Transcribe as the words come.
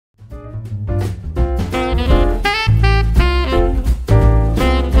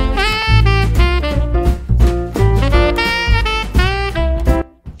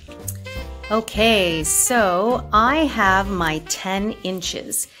Okay, so I have my 10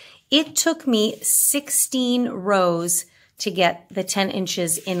 inches. It took me 16 rows to get the 10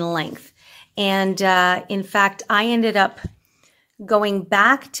 inches in length. And in fact, I ended up going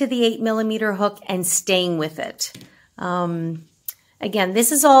back to the 8mm hook and staying with it. Again,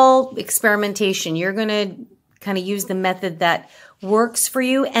 this is all experimentation. You're going to kind of use the method that works for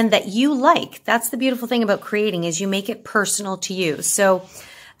you and that you like. That's the beautiful thing about creating, is you make it personal to you. So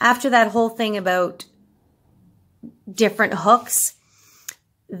after that whole thing about different hooks,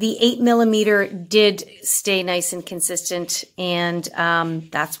 the 8mm did stay nice and consistent, and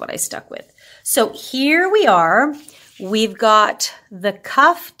that's what I stuck with. So here we are. We've got the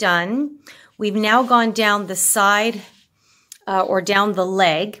cuff done. We've now gone down the side or down the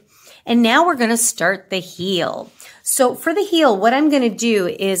leg, and now we're going to start the heel. So for the heel, what I'm going to do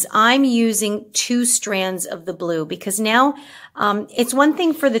is I'm using 2 strands of the blue, because now it's one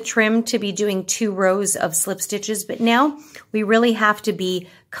thing for the trim to be doing 2 rows of slip stitches, but now we really have to be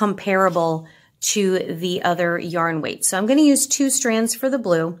comparable to the other yarn weight. So I'm going to use 2 strands for the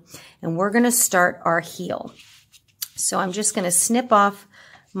blue, and we're going to start our heel. So I'm just going to snip off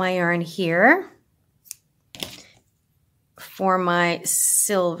my yarn here for my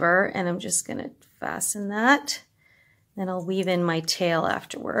silver, and I'm just going to fasten that. Then I'll weave in my tail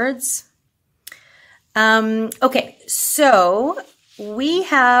afterwards. Okay, so we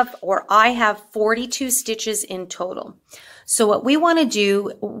have, or I have 42 stitches in total. So what we want to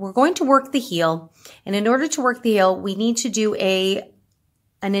do, we're going to work the heel, and in order to work the heel, we need to do an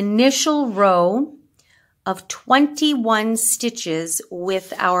initial row of 21 stitches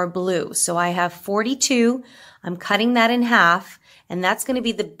with our blue. So I have 42. I'm cutting that in half, and that's going to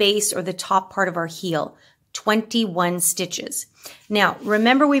be the base or the top part of our heel. 21 stitches. Now,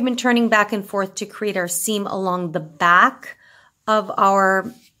 remember, we've been turning back and forth to create our seam along the back of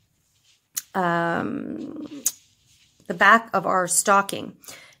our stocking.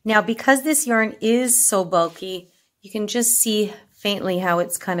 Now, because this yarn is so bulky, you can just see faintly how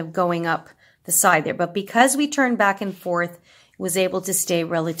it's kind of going up the side there. But because we turned back and forth, it was able to stay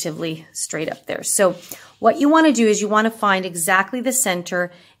relatively straight up there. So what you want to do is you want to find exactly the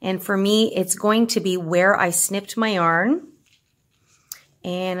center. And for me, it's going to be where I snipped my yarn.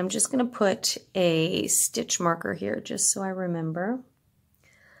 And I'm just going to put a stitch marker here just so I remember.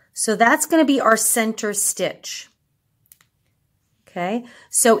 So that's going to be our center stitch. Okay,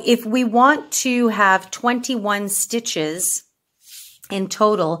 so if we want to have 21 stitches in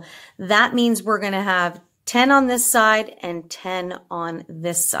total, that means we're going to have 10 on this side and 10 on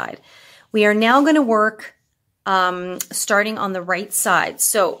this side. We are now going to work starting on the right side.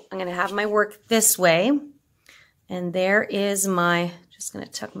 So I'm going to have my work this way, and there is my, just going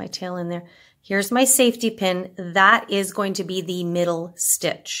to tuck my tail in there. Here's my safety pin. That is going to be the middle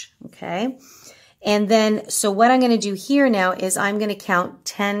stitch, okay? And then, so what I'm going to do here now is I'm going to count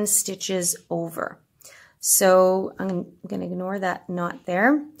 10 stitches over. So I'm going to ignore that knot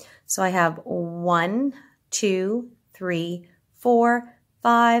there. So I have 1, 2, 3, 4,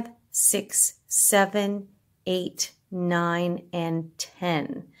 5, 6, 7, 8, 9, and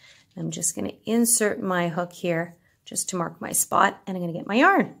 10. I'm just going to insert my hook here just to mark my spot, and I'm going to get my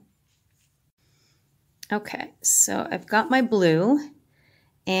yarn. Okay, so I've got my blue,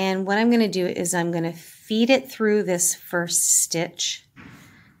 and what I'm going to do is I'm going to feed it through this first stitch,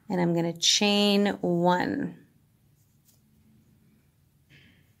 and I'm going to chain 1.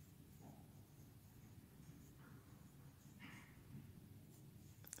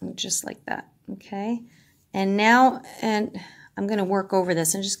 Just like that, okay? And now, and I'm going to work over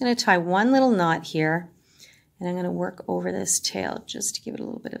this. I'm just going to tie 1 little knot here, and I'm going to work over this tail just to give it a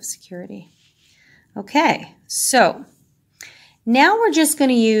little bit of security. Okay, so now we're just going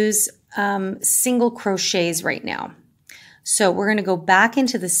to use single crochets right now. So we're going to go back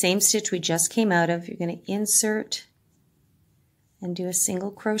into the same stitch we just came out of. You're going to insert and do a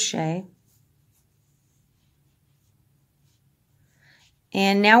single crochet.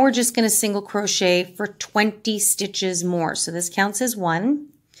 And now we're just going to single crochet for 20 stitches more. So this counts as 1.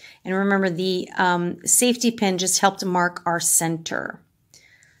 And remember, the safety pin just helped mark our center.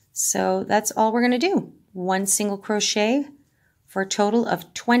 So that's all we're going to do. 1 single crochet for a total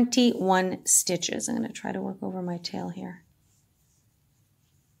of 21 stitches. I'm going to try to work over my tail here.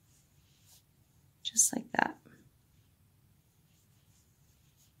 Just like that.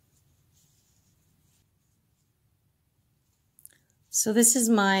 So this is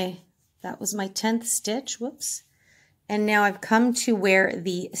that was my 10th stitch, whoops. And now I've come to where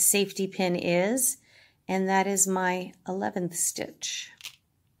the safety pin is, and that is my 11th stitch.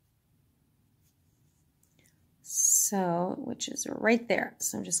 So, which is right there.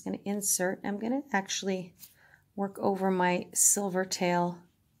 So I'm just going to insert. I'm going to actually work over my silver tail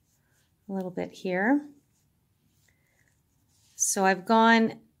a little bit here. So I've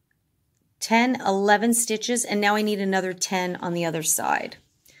gone 10, 11 stitches, and now I need another 10 on the other side.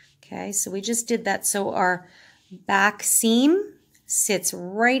 Okay, so we just did that. So our back seam sits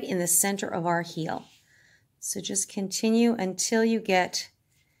right in the center of our heel. So just continue until you get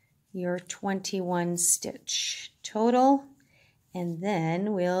your 21 stitch total, and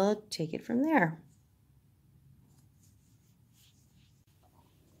then we'll take it from there.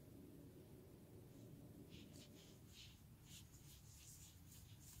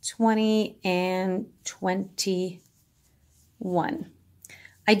 And 21.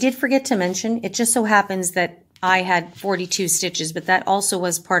 I did forget to mention, it just so happens that I had 42 stitches, but that also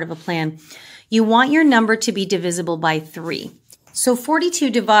was part of a plan. You want your number to be divisible by 3. So 42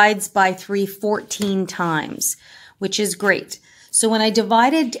 divides by 3 14 times, which is great. So when I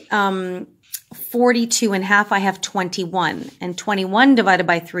divided 42 in half, I have 21, and 21 divided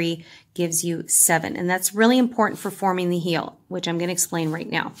by 3 gives you 7. And that's really important for forming the heel, which I'm going to explain right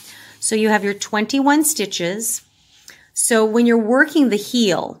now. So you have your 21 stitches. So when you're working the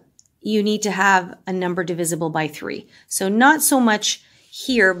heel, you need to have a number divisible by 3. So not so much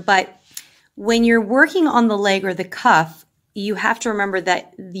here, but when you're working on the leg or the cuff, you have to remember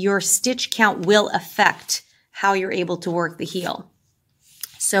that your stitch count will affect how you're able to work the heel.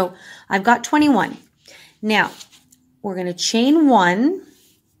 So I've got 21. Now we're going to chain 1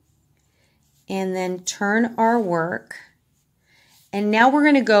 and then turn our work. And now we're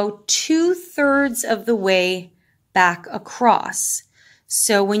going to go 2/3 of the way back across.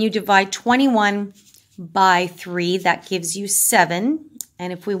 So when you divide 21 by 3, that gives you 7.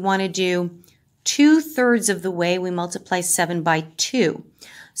 And if we want to do 2/3 of the way, we multiply 7 by 2.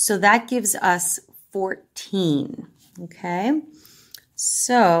 So that gives us 14. Okay.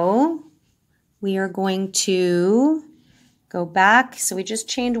 So we are going to go back. So we just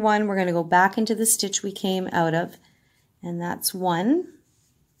chained 1. We're going to go back into the stitch we came out of. And that's 1,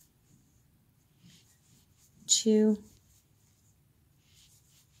 2,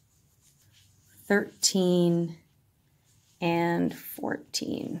 13, and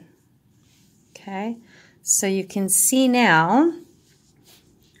 14. Okay, so you can see now,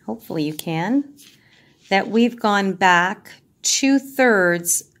 hopefully you can, that we've gone back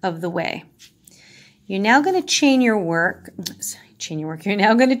 2/3 of the way. You're now going to chain your work. You're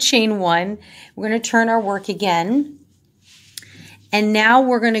now going to chain 1. We're going to turn our work again. And now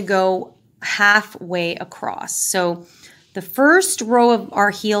we're going to go halfway across. So the first row of our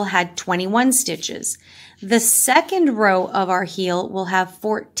heel had 21 stitches. The second row of our heel will have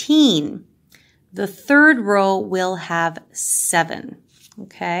 14. The third row will have 7.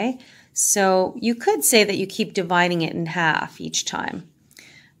 Okay, so you could say that you keep dividing it in half each time.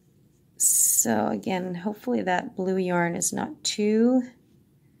 So again, hopefully that blue yarn is not too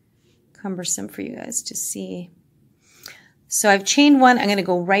cumbersome for you guys to see. So I've chained 1. I'm going to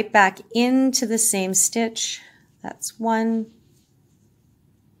go right back into the same stitch. That's 1,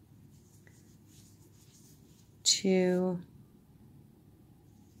 2,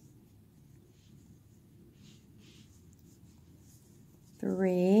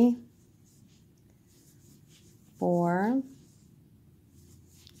 3, 4,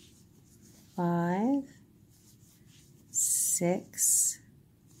 5, 6,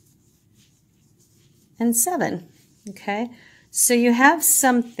 and 7. Okay, so you have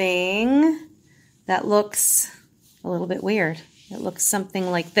something that looks a little bit weird. It looks something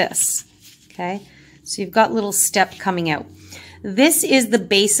like this. Okay, so you've got little step coming out. This is the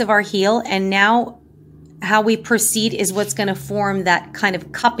base of our heel, and now how we proceed is what's going to form that kind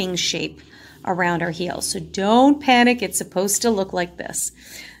of cupping shape around our heel. So don't panic, it's supposed to look like this.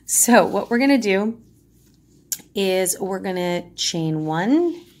 So what we're going to do is we're going to chain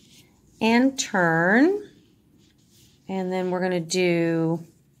 1 and turn. And then we're going to do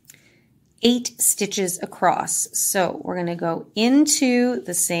 8 stitches across. So we're going to go into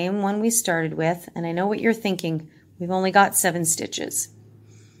the same one we started with. And I know what you're thinking. We've only got 7 stitches.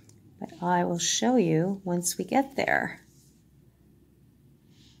 But I will show you once we get there.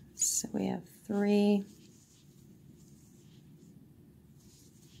 So we have 3,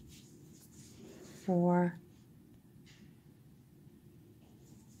 4,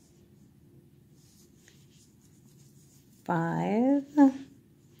 5,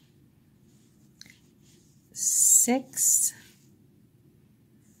 6,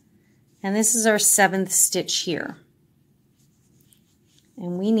 and this is our 7th stitch here.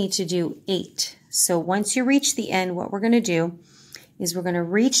 And we need to do 8. So once you reach the end, what we're going to do is we're going to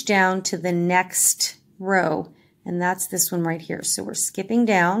reach down to the next row and that's this one right here. So we're skipping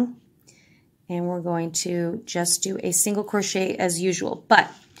down, and we're going to just do a single crochet as usual.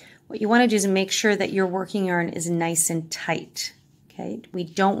 But what you want to do is make sure that your working yarn is nice and tight. Okay, we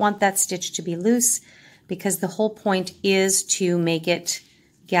don't want that stitch to be loose because the whole point is to make it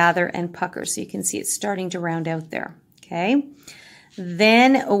gather and pucker. So you can see it's starting to round out there. Okay,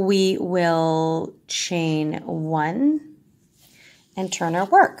 then we will chain 1 and turn our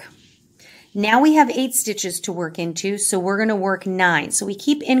work. Now we have 8 stitches to work into, so we're going to work 9. So we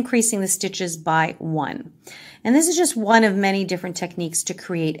keep increasing the stitches by 1. And this is just one of many different techniques to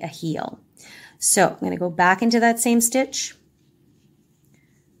create a heel. So I'm going to go back into that same stitch.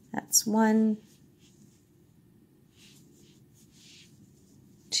 That's 1,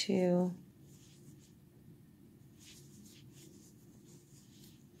 2,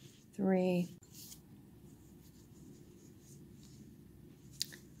 3,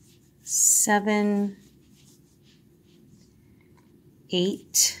 7,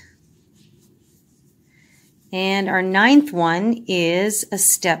 8, and our 9th one is a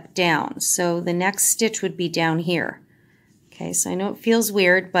step down. So the next stitch would be down here. Okay, so I know it feels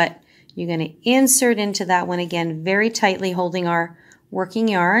weird, but you're going to insert into that one again very tightly, holding our working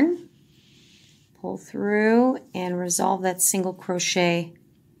yarn, pull through, and resolve that single crochet.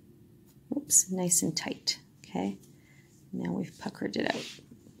 Oops, nice and tight. Okay, now we've puckered it out.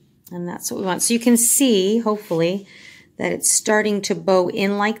 And that's what we want. So you can see, hopefully, that it's starting to bow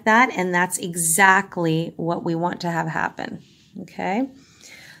in like that, and that's exactly what we want to have happen. Okay,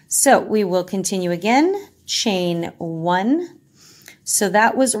 so we will continue again, chain 1. So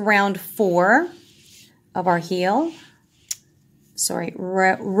that was round 4 of our heel. Sorry,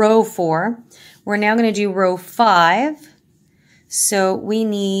 row 4. We're now going to do row 5. So we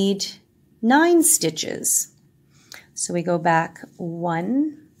need 9 stitches. So we go back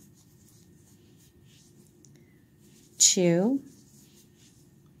 1, 2,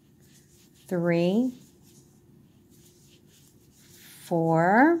 3,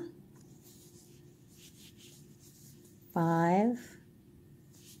 4, 5,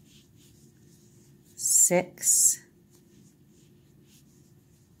 6,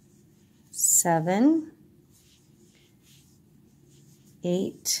 7,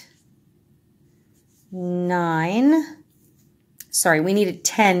 8, 9. Sorry, we needed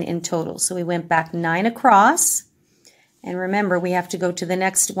 10 in total. So we went back 9 across. And remember, we have to go to the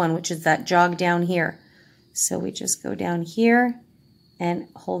next one, which is that jog down here. So we just go down here and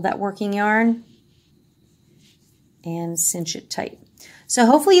hold that working yarn and cinch it tight. So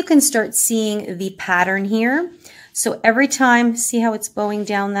hopefully you can start seeing the pattern here. So every time, see how it's bowing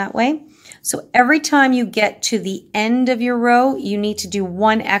down that way? So every time you get to the end of your row, you need to do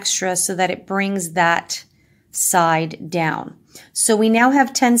 1 extra so that it brings that side down. So we now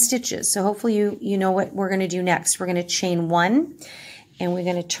have 10 stitches. So hopefully you know what we're going to do next. We're going to chain 1, and we're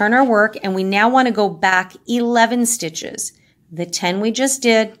going to turn our work, and we now want to go back 11 stitches. The 10 we just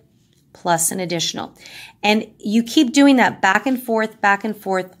did plus an additional. And you keep doing that back and forth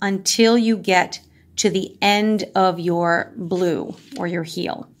until you get to the end of your blue or your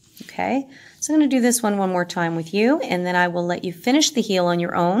heel. Okay, so I'm going to do this one more time with you, and then I will let you finish the heel on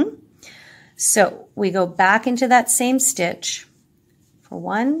your own. So we go back into that same stitch for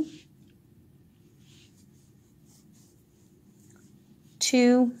 1,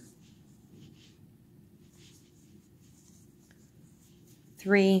 2,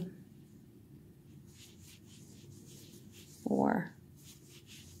 3, 4,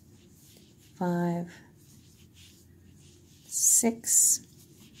 5, 6,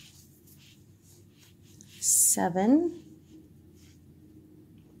 7,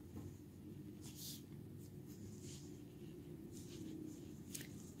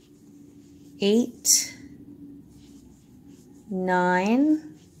 8,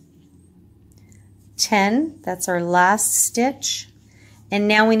 9, 10. That's our last stitch. And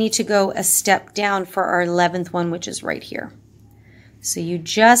now we need to go a step down for our 11th one, which is right here. So you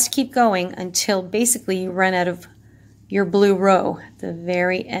just keep going until basically you run out of your blue row at the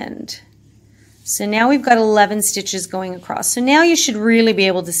very end. So now we've got 11 stitches going across. So now you should really be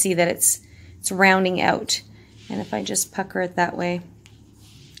able to see that it's rounding out. And if I just pucker it that way,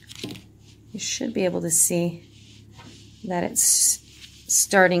 you should be able to see that it's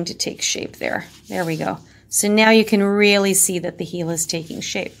starting to take shape there. There we go. So now you can really see that the heel is taking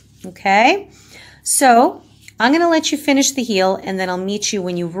shape. Okay? So I'm going to let you finish the heel, and then I'll meet you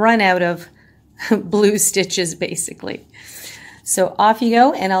when you run out of blue stitches, basically. So off you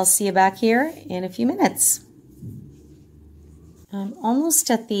go, and I'll see you back here in a few minutes. I'm almost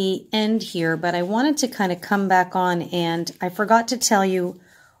at the end here, but I wanted to kind of come back on, and I forgot to tell you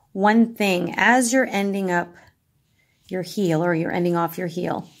one thing. As you're ending up your heel, or you're ending off your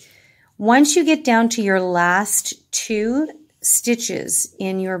heel. Once you get down to your last 2 stitches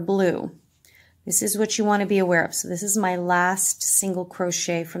in your blue, this is what you want to be aware of. So this is my last single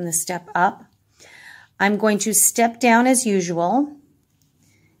crochet from the step up. I'm going to step down as usual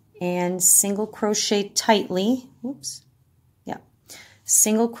and single crochet tightly. Oops. Yeah.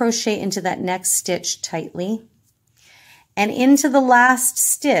 Single crochet into that next stitch tightly. And into the last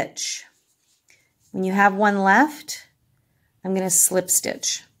stitch, when you have one left, I'm going to slip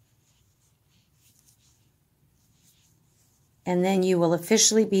stitch. And then you will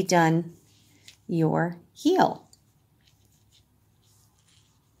officially be done your heel.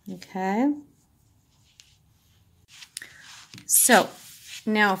 Okay. So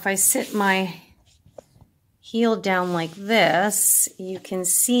now if I sit my heel down like this, you can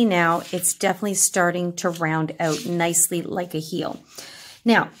see now it's definitely starting to round out nicely like a heel.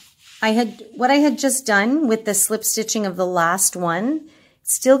 Now, what I had just done with the slip stitching of the last one,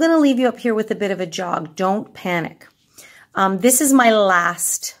 it's still going to leave you up here with a bit of a jog. Don't panic. This is my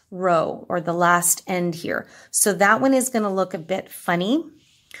last row, or the last end here. So that one is going to look a bit funny.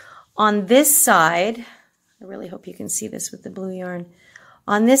 On this side, I really hope you can see this with the blue yarn.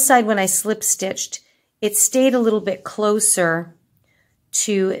 On this side, when I slip stitched, it stayed a little bit closer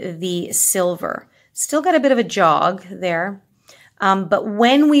to the silver. Still got a bit of a jog there. But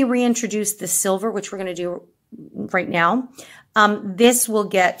when we reintroduce the silver, which we're going to do right now, this will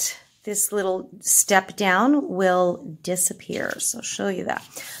little step down will disappear. So I'll show you that.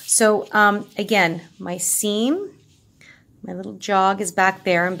 So again, my seam, my little jog is back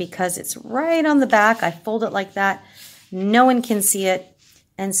there, and because it's right on the back, I fold it like that. No one can see it.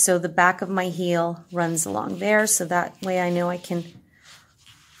 And so the back of my heel runs along there. So that way I know I can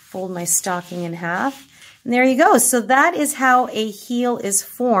fold my stocking in half. And there you go. So that is how a heel is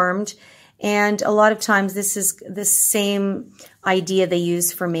formed. And a lot of times this is the same idea they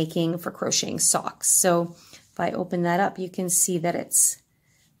use for crocheting socks. So if I open that up, you can see that it's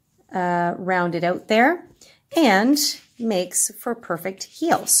rounded out there and makes for a perfect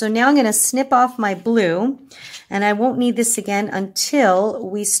heel. So now I'm going to snip off my blue, and I won't need this again until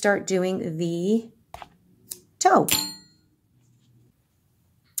we start doing the toe.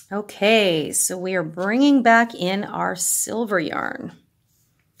 Okay, so we are bringing back in our silver yarn.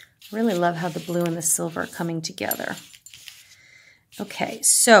 Really love how the blue and the silver are coming together. Okay,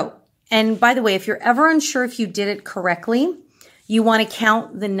 so, and by the way, if you're ever unsure if you did it correctly, you want to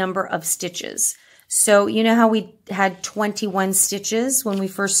count the number of stitches. So you know how we had 21 stitches when we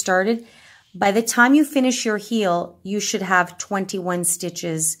first started? By the time you finish your heel, you should have 21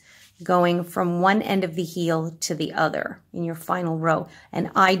 stitches going from one end of the heel to the other in your final row.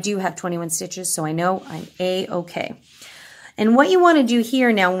 And I do have 21 stitches, so I know I'm A-okay. And what you want to do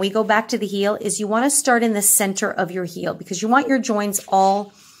here now, when we go back to the heel, is you want to start in the center of your heel, because you want your joints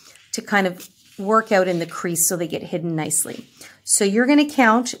all to kind of work out in the crease so they get hidden nicely. So you're going to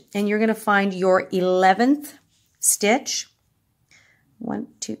count, and you're going to find your 11th stitch. 1,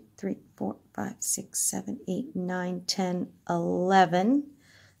 2, 3, 4, 5, 6, 7, 8, 9, 10, 11.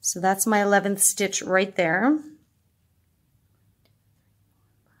 So that's my 11th stitch right there.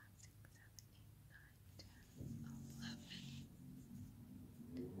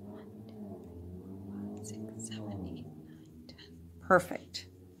 6, 7, 8, 9, 10. Perfect.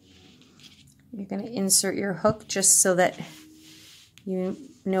 You're going to insert your hook just so that you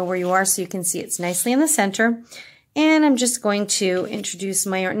know where you are, so you can see it's nicely in the center. And I'm just going to introduce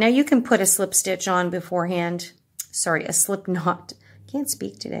my yarn. Now you can put a slip stitch on beforehand. Sorry, a slip knot. Can't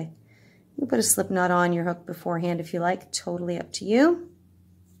speak today. You can put a slip knot on your hook beforehand if you like. Totally up to you.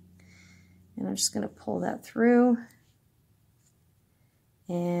 And I'm just going to pull that through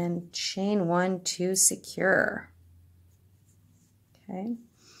and chain 1 to secure. Okay.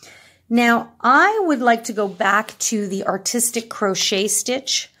 Now I would like to go back to the artistic crochet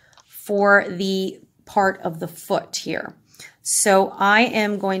stitch for the part of the foot here. So I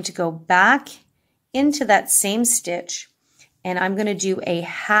am going to go back into that same stitch, and I'm going to do a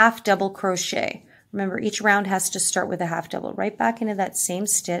half double crochet. Remember, each round has to start with a half double. Right back into that same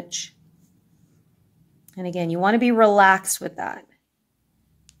stitch. And again, you want to be relaxed with that,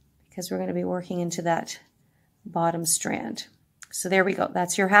 because we're going to be working into that bottom strand. So there we go.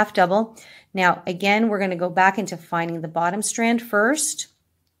 That's your half double. Now, again, we're going to go back into finding the bottom strand first.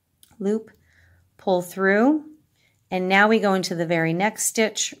 Loop, pull through, and now we go into the very next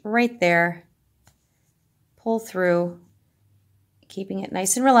stitch right there. Pull through, keeping it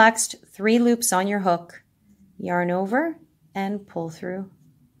nice and relaxed. 3 loops on your hook. Yarn over and pull through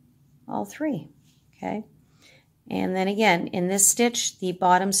all 3. Okay. And then again, in this stitch, the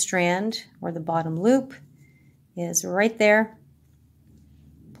bottom strand or the bottom loop is right there,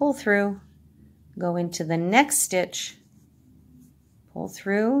 pull through, go into the next stitch, pull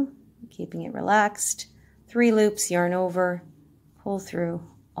through, keeping it relaxed, 3 loops, yarn over, pull through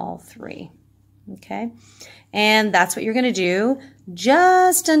all 3. Okay, and that's what you're going to do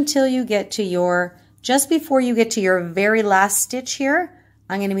just until you get to your, just before you get to your very last stitch here.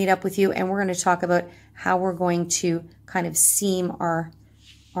 I'm going to meet up with you and we're going to talk about how we're going to kind of seam our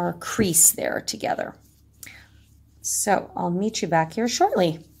crease there together. So I'll meet you back here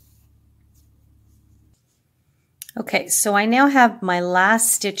shortly. Okay, so I now have my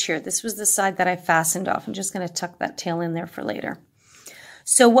last stitch here. This was the side that I fastened off. I'm just going to tuck that tail in there for later.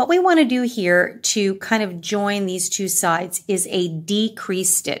 So what we want to do here to kind of join these 2 sides is a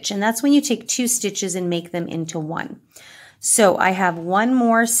decrease stitch, and that's when you take 2 stitches and make them into 1. So I have 1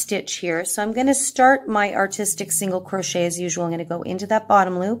 more stitch here. So I'm going to start my artistic single crochet as usual. I'm going to go into that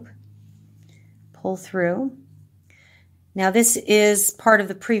bottom loop, pull through. Now this is part of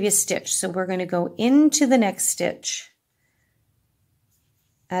the previous stitch, so we're going to go into the next stitch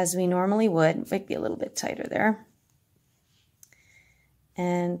as we normally would. It might be a little bit tighter there.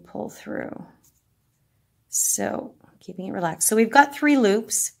 And pull through. So keeping it relaxed. So we've got 3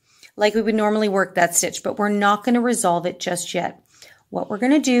 loops like we would normally work that stitch, but we're not going to resolve it just yet. What we're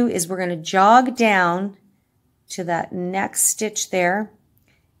going to do is we're going to jog down to that next stitch there,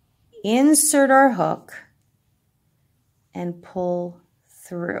 insert our hook, and pull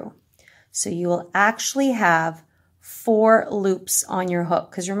through. So you will actually have 4 loops on your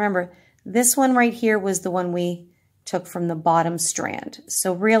hook, because remember, this one right here was the one we took from the bottom strand.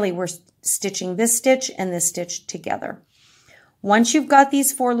 So really we're stitching this stitch and this stitch together. Once you've got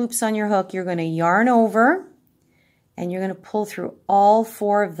these 4 loops on your hook, you're going to yarn over and you're going to pull through all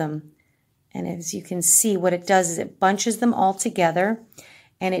 4 of them. And as you can see, what it does is it bunches them all together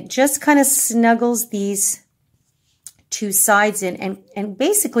and it just kind of snuggles these 2 sides in and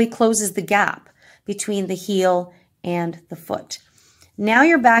basically closes the gap between the heel and the foot. Now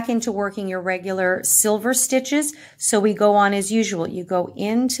you're back into working your regular silver stitches. So we go on as usual. You go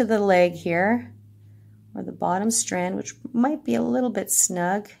into the leg here, or the bottom strand, which might be a little bit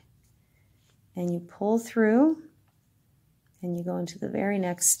snug, and you pull through, and you go into the very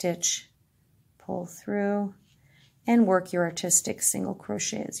next stitch, pull through, and work your artistic single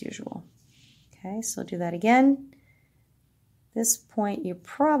crochet as usual. Okay, so do that again. At this point, you're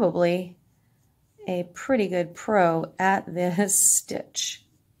probably a pretty good pro at this stitch.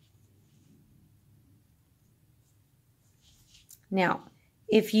 Now,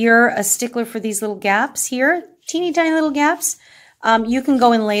 if you're a stickler for these little gaps here, teeny tiny little gaps, you can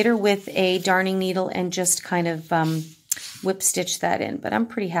go in later with a darning needle and just kind of whip stitch that in, but I'm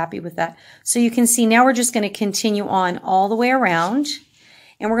pretty happy with that. So you can see now we're just going to continue on all the way around,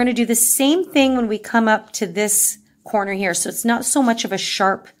 and we're going to do the same thing when we come up to this corner here. So it's not so much of a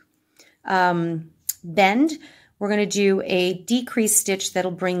sharp bend. We're going to do a decrease stitch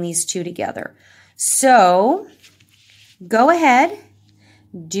that'll bring these 2 together. So go ahead,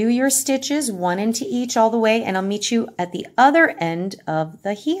 do your stitches, 1 into each all the way, and I'll meet you at the other end of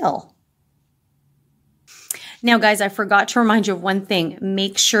the heel. Now guys, I forgot to remind you of one thing.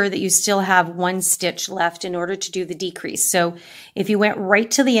 Make sure that you still have 1 stitch left in order to do the decrease. So if you went right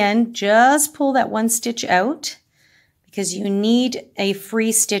to the end, just pull that 1 stitch out, because you need a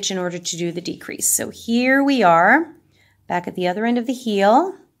free stitch in order to do the decrease. So here we are, back at the other end of the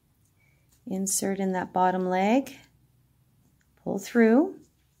heel, insert in that bottom leg, pull through,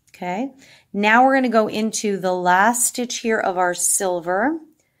 okay. Now we're gonna go into the last stitch here of our silver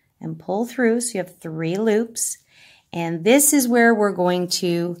and pull through, so you have 3 loops. And this is where we're going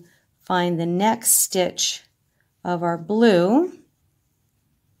to find the next stitch of our blue,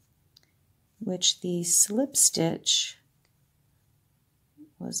 which the slip stitch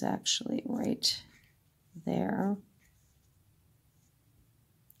was actually right there.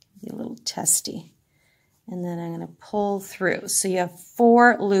 Be a little testy. And then I'm going to pull through. So you have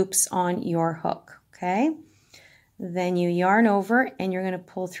 4 loops on your hook, okay? Then you yarn over and you're going to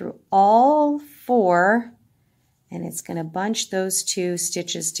pull through all 4, and it's going to bunch those 2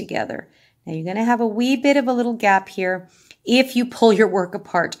 stitches together. Now you're going to have a wee bit of a little gap here if you pull your work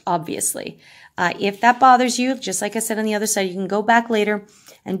apart, obviously. If that bothers you, just like I said on the other side, you can go back later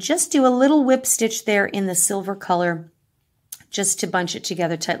and just do a little whip stitch there in the silver color just to bunch it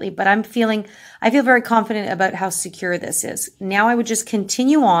together tightly. But I feel very confident about how secure this is. Now I would just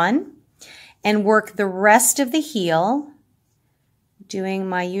continue on and work the rest of the heel, doing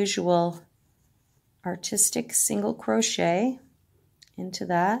my usual artistic single crochet into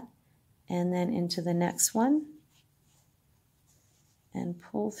that, and then into the next one, and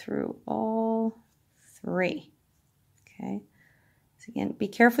pull through all 3. Okay. So again, be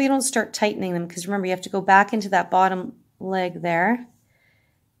careful you don't start tightening them, because remember you have to go back into that bottom leg there.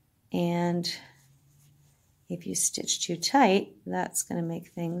 And if you stitch too tight, that's going to make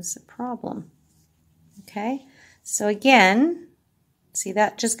things a problem. Okay, so again, see,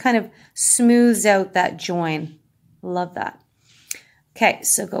 that just kind of smooths out that join. Love that. Okay,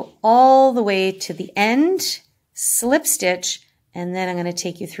 so go all the way to the end, slip stitch, and then I'm going to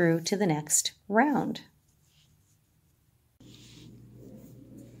take you through to the next round.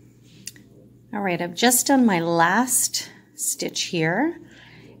 All right, I've just done my last stitch here.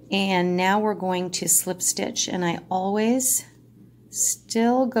 And now we're going to slip stitch, and I always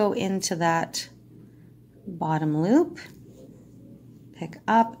still go into that bottom loop, pick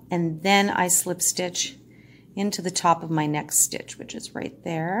up, and then I slip stitch into the top of my next stitch, which is right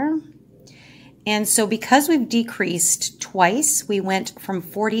there. And so because we've decreased twice, we went from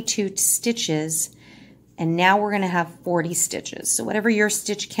 42 stitches, and now we're going to have 40 stitches. So whatever your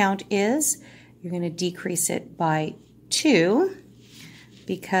stitch count is, you're going to decrease it by 2.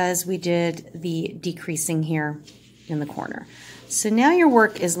 Because we did the decreasing here in the corner. So now your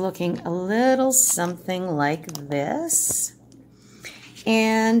work is looking a little something like this.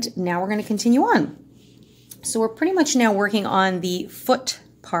 And now we're going to continue on. So we're pretty much now working on the foot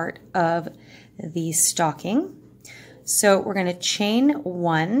part of the stocking. So we're going to chain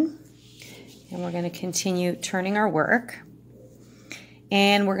 1, and we're going to continue turning our work.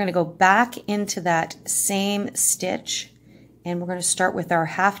 And we're going to go back into that same stitch. And we're going to start with our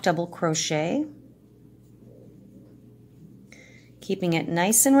half double crochet, keeping it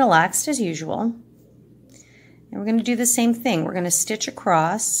nice and relaxed as usual. And we're going to do the same thing. We're going to stitch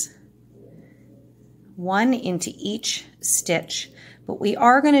across, 1 into each stitch, but we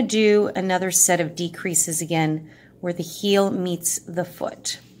are going to do another set of decreases again where the heel meets the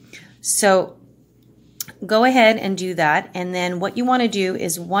foot. So go ahead and do that. And then what you want to do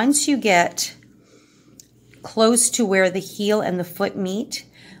is once you get close to where the heel and the foot meet,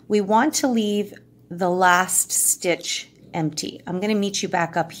 we want to leave the last stitch empty. I'm going to meet you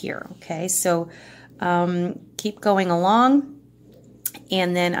back up here, okay? So keep going along,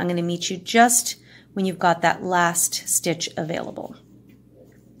 and then I'm going to meet you just when you've got that last stitch available.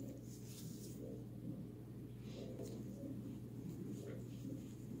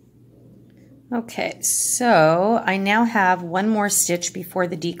 Okay, so I now have 1 more stitch before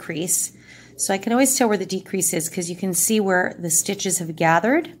the decrease. So I can always tell where the decrease is because you can see where the stitches have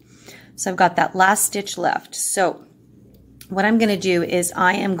gathered. So I've got that last stitch left. So what I'm going to do is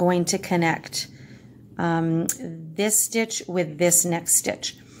I am going to connect this stitch with this next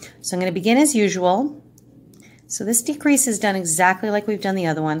stitch. So I'm going to begin as usual. So this decrease is done exactly like we've done the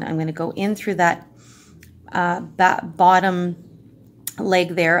other one. I'm going to go in through that bottom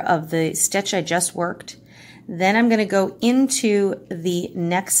leg there of the stitch I just worked. Then I'm going to go into the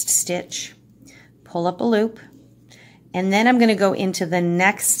next stitch, pull up a loop, and then I'm going to go into the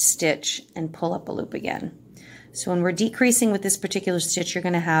next stitch and pull up a loop again. So when we're decreasing with this particular stitch, you're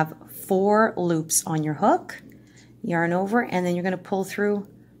going to have 4 loops on your hook, yarn over, and then you're going to pull through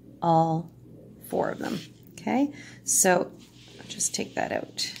all 4 of them. Okay, so I'll just take that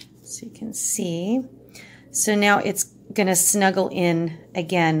out so you can see. So now it's going to snuggle in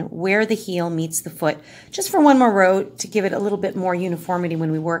again where the heel meets the foot, just for 1 more row to give it a little bit more uniformity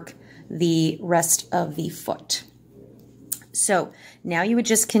when we work the rest of the foot. So now you would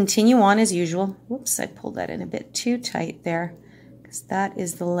just continue on as usual. Whoops, I pulled that in a bit too tight there because that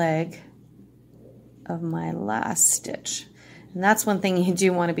is the leg of my last stitch. And that's one thing you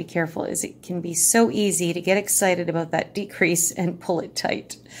do want to be careful, is it can be so easy to get excited about that decrease and pull it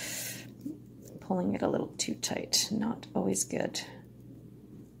tight. Pulling it a little too tight, not always good.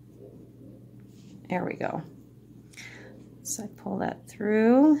 There we go. So I pull that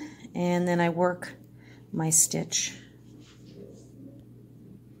through, and then I work my stitch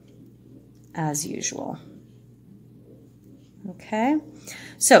as usual. Okay,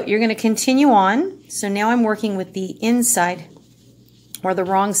 so you're going to continue on. So now I'm working with the inside, or the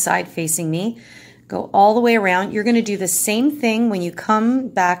wrong side facing me. Go all the way around. You're going to do the same thing when you come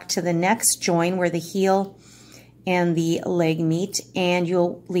back to the next join where the heel and the leg meet, and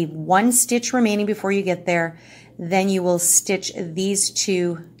you'll leave 1 stitch remaining before you get there. Then you will stitch these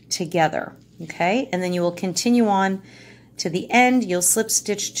 2 together, okay? And then you will continue on to the end. You'll slip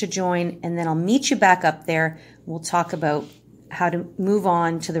stitch to join, and then I'll meet you back up there. We'll talk about how to move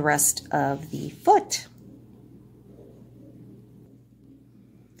on to the rest of the foot.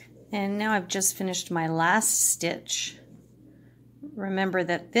 And now I've just finished my last stitch. Remember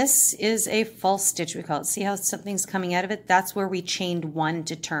that this is a false stitch, we call it. See how something's coming out of it? That's where we chained 1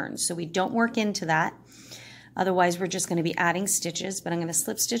 to turn. So we don't work into that. Otherwise, we're just going to be adding stitches, but I'm going to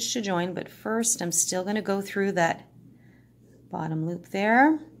slip stitch to join. But first, I'm still going to go through that bottom loop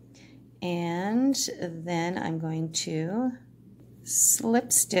there. And then I'm going to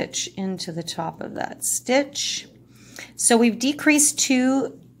slip stitch into the top of that stitch. So we've decreased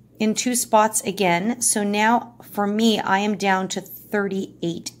in two spots again. So now for me, I am down to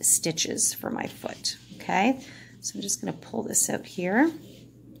 38 stitches for my foot. Okay, so I'm just going to pull this out here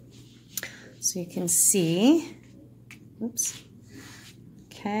so you can see. Oops.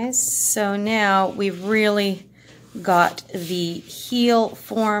 Okay, so now we've really got the heel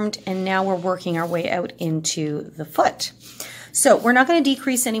formed, and now we're working our way out into the foot. So we're not going to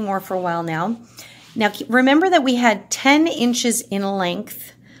decrease anymore for a while now. Now remember that we had 10 inches in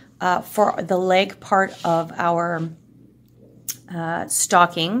length for the leg part of our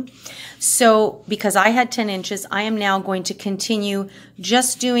stocking. So because I had 10 inches, I am now going to continue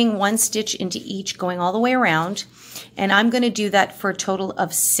just doing one stitch into each, going all the way around. And I'm going to do that for a total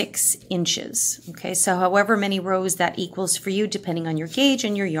of 6 inches. Okay, so however many rows that equals for you, depending on your gauge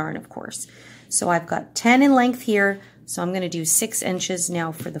and your yarn, of course. So I've got 10 in length here, so I'm going to do 6 inches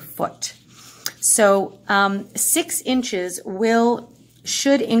now for the foot. So 6 inches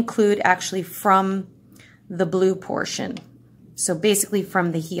should include actually from the blue portion. So basically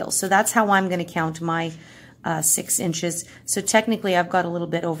from the heel. So that's how I'm going to count my 6 inches. So technically I've got a little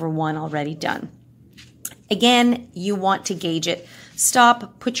bit over 1 already done. Again, you want to gauge it.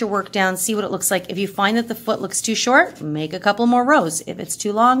 Stop, put your work down, see what it looks like. If you find that the foot looks too short, make a couple more rows. If it's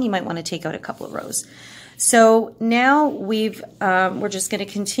too long, you might want to take out a couple of rows. So now we're just going to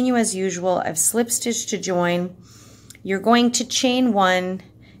continue as usual. I've slip stitched to join. You're going to chain 1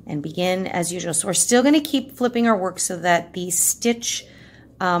 and begin as usual. So we're still going to keep flipping our work so that the stitch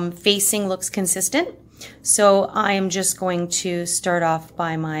facing looks consistent. So I am just going to start off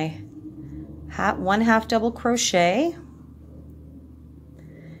by my 1/2 double crochet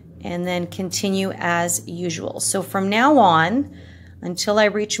and then continue as usual. So from now on, until I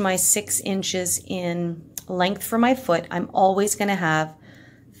reach my 6 inches in length for my foot, I'm always going to have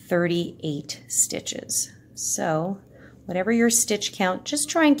 38 stitches. So whatever your stitch count, just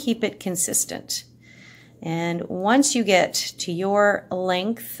try and keep it consistent. And once you get to your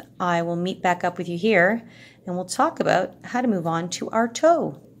length, I will meet back up with you here and we'll talk about how to move on to our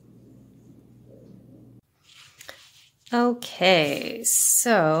toe. Okay,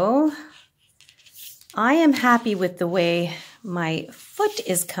 so I am happy with the way my foot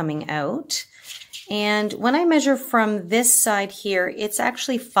is coming out. And when I measure from this side here, it's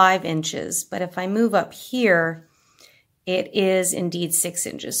actually 5 inches. But if I move up here, it is indeed 6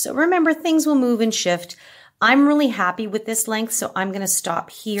 inches. So remember, things will move and shift. I'm really happy with this length, so I'm going to stop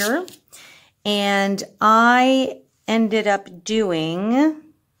here. And I ended up doing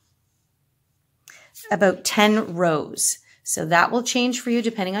about 10 rows. So that will change for you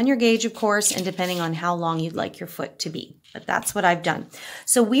depending on your gauge, of course, and depending on how long you'd like your foot to be. But that's what I've done.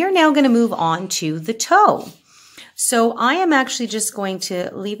 So we are now going to move on to the toe. So I am actually just going to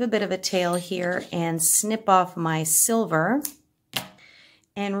leave a bit of a tail here and snip off my silver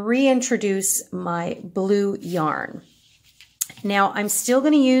and reintroduce my blue yarn. Now I'm still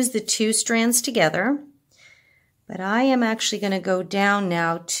going to use the 2 strands together, but I am actually going to go down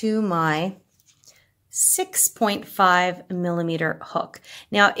now to my 6.5 millimeter hook.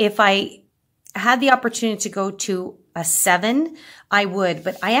 Now, if I had the opportunity to go to a 7, I would,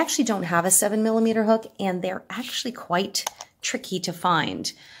 but I actually don't have a 7 millimeter hook, and they're actually quite tricky to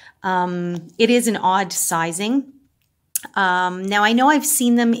find. It is an odd sizing. Now, I know I've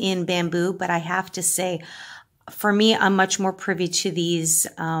seen them in bamboo, but I have to say, for me, I'm much more privy to these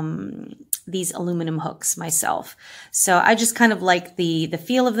aluminum hooks myself. So I just kind of like the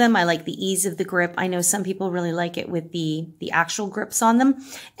feel of them. I like the ease of the grip. I know some people really like it with the actual grips on them,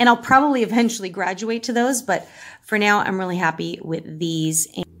 and I'll probably eventually graduate to those, but for now I'm really happy with these.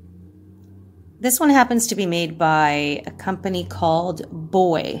 This one happens to be made by a company called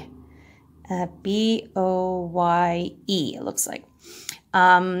Boye, B-O-Y-E, it looks like.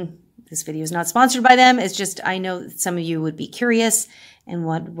 This video is not sponsored by them. It's just, I know that some of you would be curious and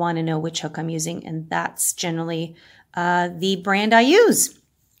would want to know which hook I'm using, and that's generally the brand I use.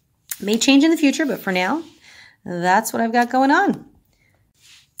 May change in the future, but for now, that's what I've got going on.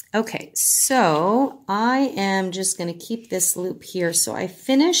 Okay, so I am just going to keep this loop here. So I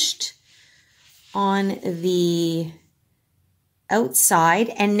finished on the outside,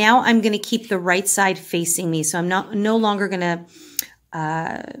 and now I'm going to keep the right side facing me. So I'm no longer going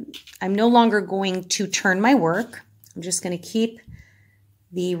to turn my work. I'm just going to keep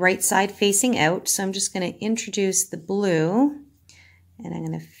the right side facing out. So I'm just going to introduce the blue, and I'm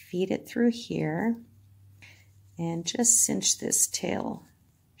going to feed it through here. and just cinch this tail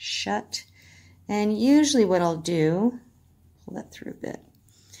shut. And usually what I'll do, pull that through a bit,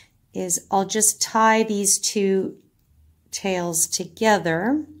 is I'll just tie these two tails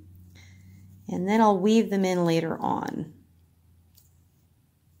together and then I'll weave them in later on.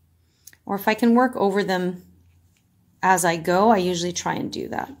 Or if I can work over them as I go, I usually try and do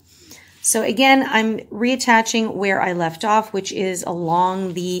that. So again, I'm reattaching where I left off, which is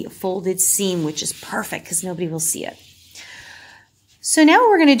along the folded seam, which is perfect because nobody will see it. So now what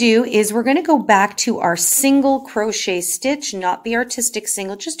we're going to do is we're going to go back to our single crochet stitch, not the artistic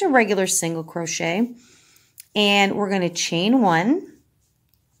single, just a regular single crochet. And we're going to chain one.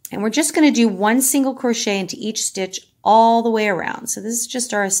 And we're just going to do one single crochet into each stitch all the way around. So this is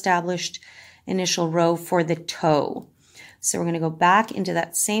just our established initial row for the toe. So we're going to go back into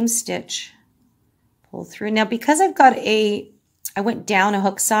that same stitch, pull through. Now, because I've got I went down a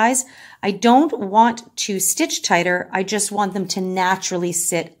hook size, I don't want to stitch tighter. I just want them to naturally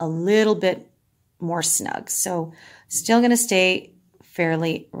sit a little bit more snug. So still going to stay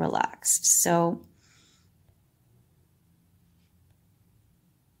fairly relaxed. So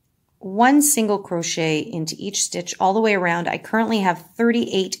one single crochet into each stitch all the way around. I currently have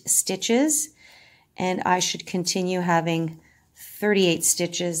 38 stitches. And I should continue having 38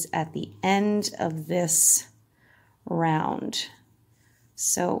 stitches at the end of this round.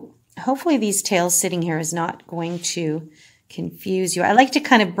 So hopefully these tails sitting here is not going to confuse you. I like to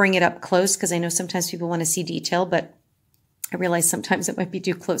kind of bring it up close because I know sometimes people want to see detail, but I realize sometimes it might be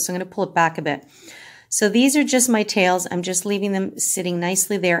too close. So I'm going to pull it back a bit. So these are just my tails. I'm just leaving them sitting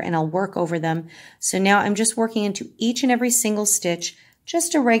nicely there and I'll work over them. So now I'm just working into each and every single stitch,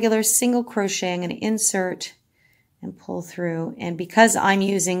 just a regular single crochet. I'm going to insert and pull through. And because I'm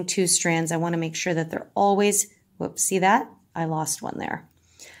using 2 strands, I want to make sure that they're always, whoops, see that? I lost one there.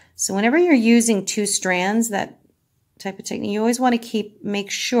 So whenever you're using 2 strands, that type of technique, you always want to make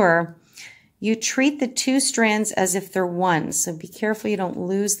sure you treat the 2 strands as if they're one. So be careful you don't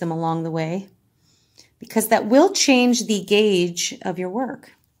lose them along the way, because that will change the gauge of your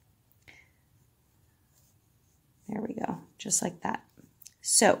work. There we go, just like that.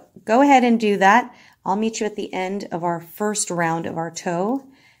 So go ahead and do that. I'll meet you at the end of our first round of our toe,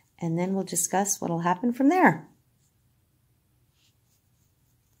 and then we'll discuss what will happen from there.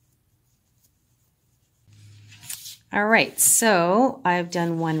 All right, so I've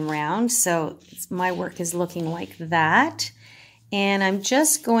done one round, so my work is looking like that. And I'm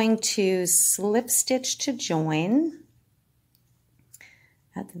just going to slip stitch to join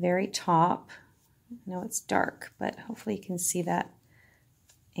at the very top. I know it's dark, but hopefully you can see that.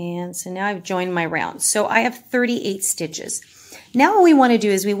 And so now I've joined my round. So I have 38 stitches. Now what we want to do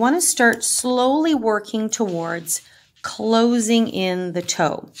is we want to start slowly working towards closing in the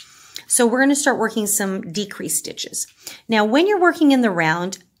toe. So we're going to start working some decrease stitches. Now when you're working in the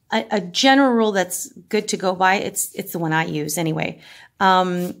round, a general rule that's good to go by, it's the one I use anyway,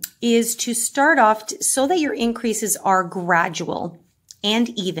 is to start off so that your increases are gradual and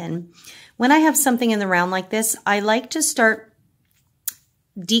even. When I have something in the round like this, I like to start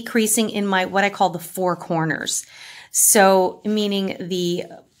decreasing in my, what I call the 4 corners. So meaning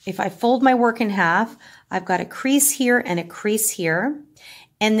if I fold my work in half, I've got a crease here and a crease here.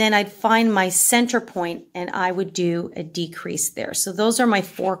 And then I'd find my center point and I would do a decrease there. So those are my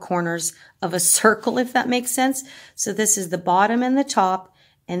 4 corners of a circle, if that makes sense. So this is the bottom and the top,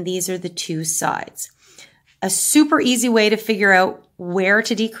 and these are the 2 sides. A super easy way to figure out where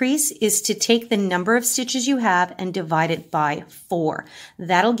to decrease is to take the number of stitches you have and divide it by 4.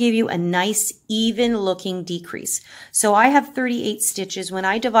 That'll give you a nice even looking decrease. So I have 38 stitches. When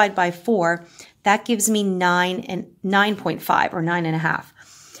I divide by 4, that gives me 9.5 or 9.5.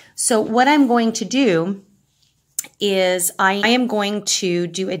 So what I'm going to do is I am going to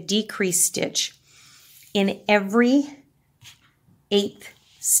do a decrease stitch in every 8th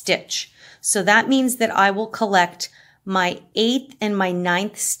stitch. So that means that I will collect my 8th and my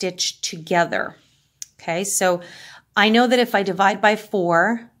 9th stitch together. Okay, so I know that if I divide by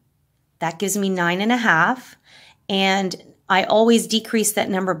 4, that gives me 9.5. And I always decrease that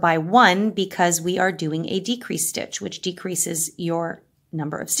number by 1 because we are doing a decrease stitch, which decreases your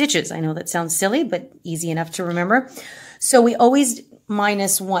number of stitches. I know that sounds silly, but easy enough to remember. So we always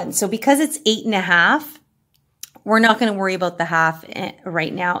minus 1. So because it's 8.5, we're not going to worry about the half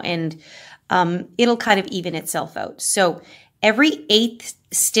right now, and it'll kind of even itself out. So every 8th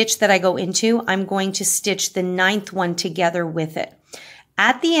stitch that I go into, I'm going to stitch the 9th one together with it.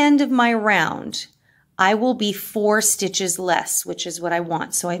 At the end of my round, I will be 4 stitches less, which is what I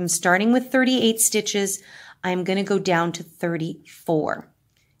want. So I'm starting with 38 stitches. I'm going to go down to 34.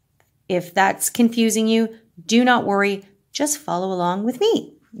 If that's confusing you, do not worry, just follow along with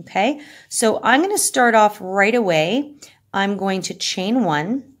me. Okay, so I'm going to start off right away. I'm going to chain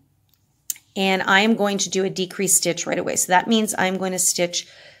 1 and I am going to do a decrease stitch right away. So that means I'm going to stitch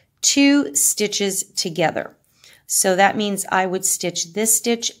 2 stitches together. So that means I would stitch this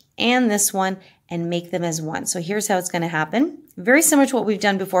stitch and this one and make them as one. So here's how it's going to happen. Very similar to what we've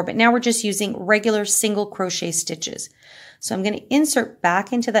done before, but now we're just using regular single crochet stitches. So I'm going to insert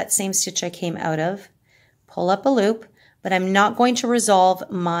back into that same stitch I came out of, pull up a loop, but I'm not going to resolve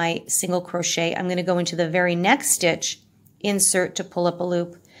my single crochet. I'm going to go into the very next stitch, insert to pull up a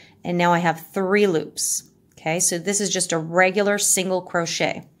loop, and now I have 3 loops. Okay, so this is just a regular single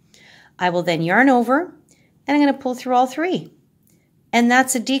crochet. I will then yarn over, and I'm going to pull through all 3. And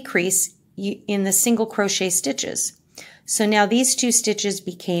that's a decrease in the single crochet stitches. So now these 2 stitches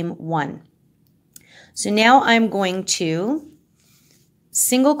became 1. So now I'm going to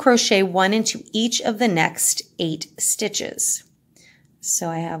single crochet 1 into each of the next 8 stitches. So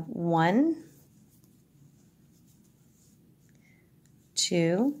I have 1,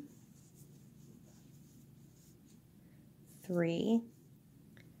 2, 3,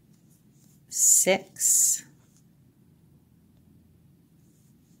 6,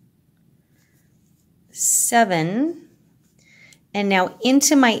 7, and now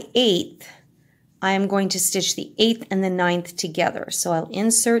into my 8th, I am going to stitch the 8th and the 9th together. So I'll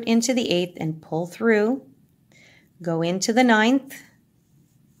insert into the 8th and pull through, go into the 9th,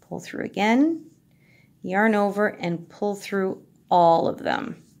 pull through again, yarn over and pull through all of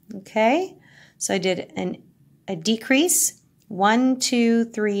them. Okay, so I did a decrease, 1, 2,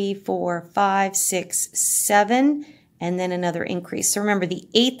 3, 4, 5, 6, 7, and then another increase. So remember, the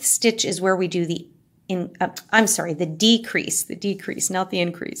 8th stitch is where we do the decrease, not the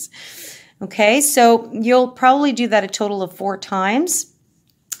increase. Okay, so you'll probably do that a total of 4 times.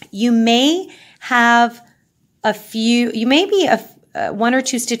 You may have you may be 1 or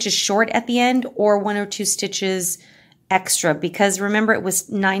 2 stitches short at the end, or 1 or 2 stitches extra, because remember it was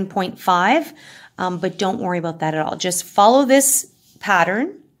 9.5, but don't worry about that at all. Just follow this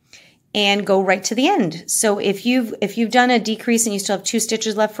pattern and go right to the end. So if you've done a decrease and you still have 2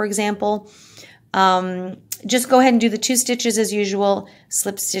 stitches left, for example, just go ahead and do the 2 stitches as usual,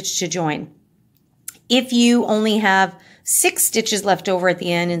 slip stitch to join. If you only have 6 stitches left over at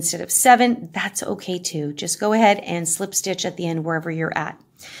the end instead of 7, that's okay too. Just go ahead and slip stitch at the end wherever you're at.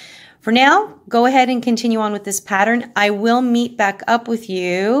 For now, go ahead and continue on with this pattern. I will meet back up with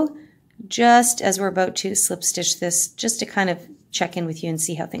you just as we're about to slip stitch this, just to kind of check in with you and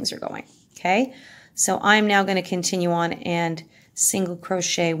see how things are going. Okay, so I'm now going to continue on and single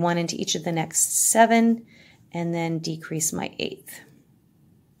crochet 1 into each of the next 7 and then decrease my 8th.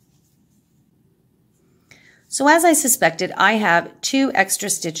 So as I suspected, I have 2 extra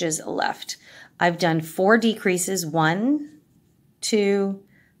stitches left. I've done 4 decreases, 1, 2,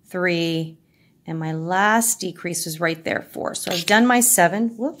 3, and my last decrease was right there, 4. So I've done my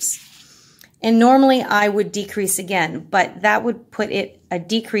 7, whoops. And normally I would decrease again, but that would put a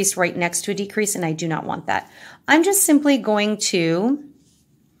decrease right next to a decrease, and I do not want that. I'm just simply going to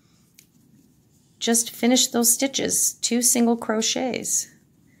just finish those stitches, 2 single crochets,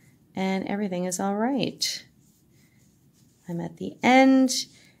 and everything is all right. I'm at the end,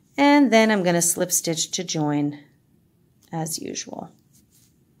 and then I'm going to slip stitch to join as usual.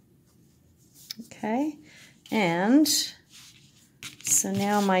 Okay, and so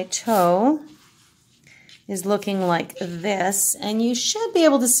now my toe is looking like this, and you should be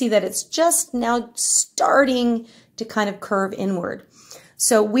able to see that it's just now starting to kind of curve inward.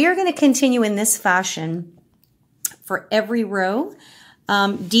 So we are going to continue in this fashion for every row,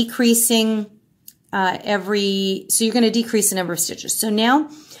 decreasing so you're going to decrease the number of stitches. So now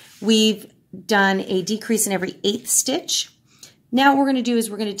we've done a decrease in every 8th stitch. Now what we're going to do is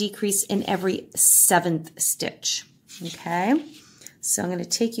we're going to decrease in every 7th stitch. Okay, so I'm going to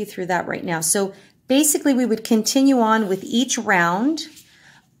take you through that right now. So basically we would continue on with each round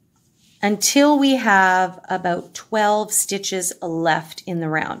until we have about 12 stitches left in the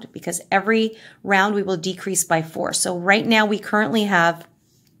round, because every round we will decrease by 4. So right now we currently have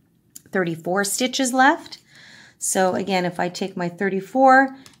 34 stitches left. So again, if I take my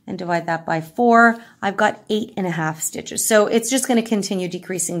 34 and divide that by 4, I've got 8.5 stitches. So it's just going to continue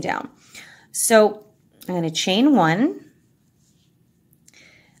decreasing down. So I'm going to chain 1.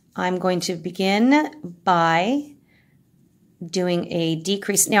 I'm going to begin by doing a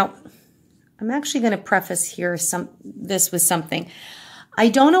decrease. Now, I'm actually going to preface here this with something. I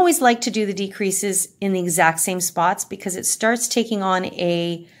don't always like to do the decreases in the exact same spots, because it starts taking on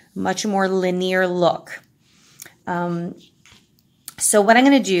a much more linear look. So what I'm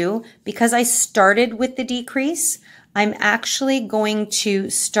going to do, because I started with the decrease, I'm actually going to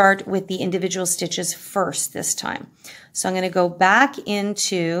start with the individual stitches first this time. So I'm going to go back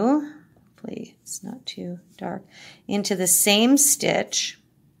into, hopefully it's not too dark, into the same stitch.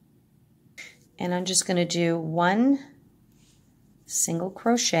 And I'm just going to do 1 single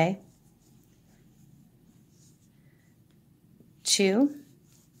crochet, 2,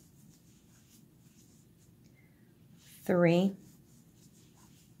 3,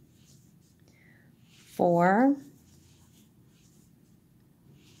 4,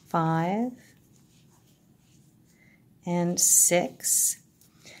 5, and 6.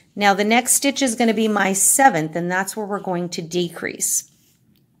 Now the next stitch is going to be my 7th, and that's where we're going to decrease.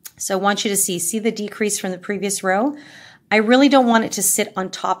 So I want you to see the decrease from the previous row. I really don't want it to sit on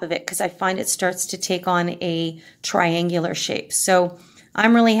top of it because I find it starts to take on a triangular shape. So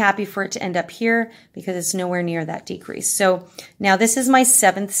I'm really happy for it to end up here because it's nowhere near that decrease. So now this is my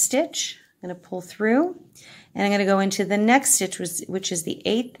 7th stitch. I'm going to pull through, and I'm going to go into the next stitch, which is the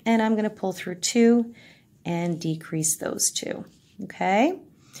 8th, and I'm going to pull through 2 and decrease those 2. Okay?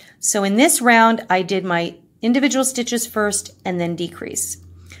 So in this round, I did my individual stitches first and then decrease.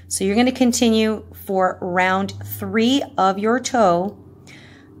 So you're going to continue for round 3 of your toe,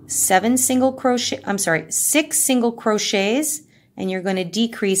 6 single crochets, and you're going to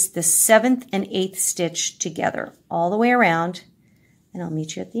decrease the 7th and 8th stitch together all the way around, and I'll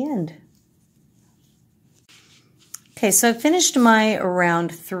meet you at the end. Okay, so I've finished my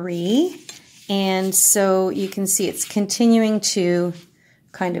round 3, and so you can see it's continuing to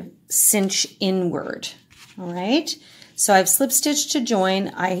kind of cinch inward, all right? So I've slip stitched to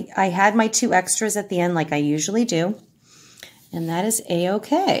join. I had my 2 extras at the end like I usually do, and that is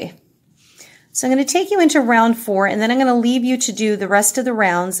a-okay. So I'm going to take you into round 4, and then I'm going to leave you to do the rest of the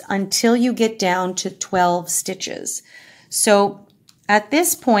rounds until you get down to 12 stitches. So at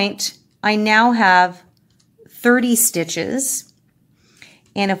this point, I now have 30 stitches,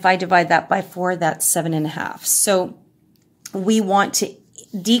 and if I divide that by 4, that's 7.5. So we want to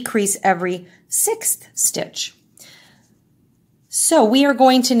decrease every 6th stitch. So we are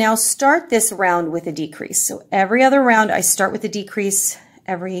going to now start this round with a decrease. So every other round I start with a decrease.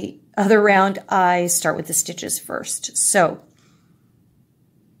 Every other round I start with the stitches first. So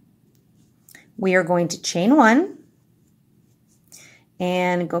we are going to chain 1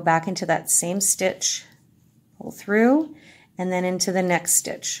 and go back into that same stitch, pull through, and then into the next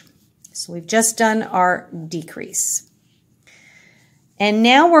stitch. So we've just done our decrease. And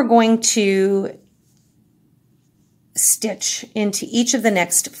now we're going to stitch into each of the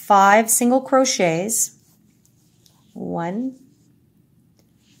next 5 single crochets. 1,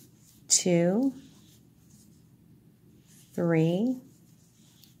 2, 3,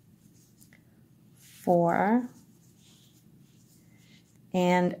 4,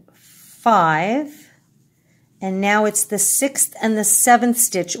 and 5. And now it's the 6th and the 7th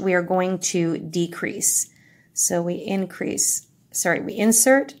stitch we are going to decrease. So we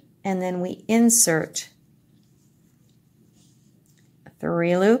insert, and then we insert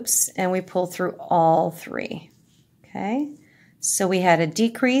 3 loops, and we pull through all 3. Okay, so we had a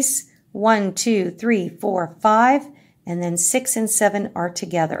decrease, 1, 2, 3, 4, 5, and then 6 and 7 are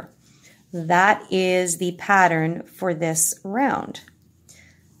together. That is the pattern for this round.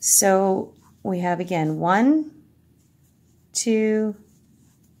 So we have again 1, 2,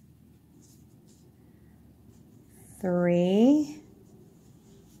 3,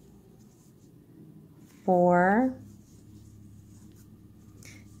 4,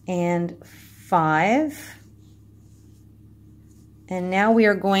 and 5. And now we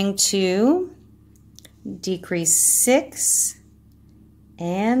are going to decrease 6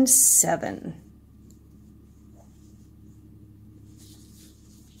 and 7.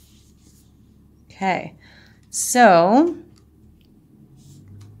 Okay, so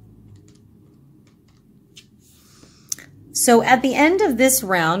at the end of this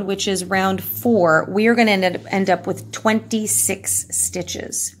round, which is round 4, we are going to end up with 26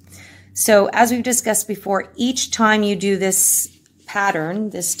 stitches. So as we've discussed before, each time you do this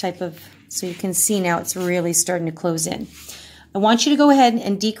pattern, this type of, so you can see now it's really starting to close in. I want you to go ahead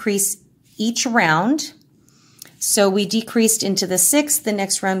and decrease each round. So we decreased into the 6th, the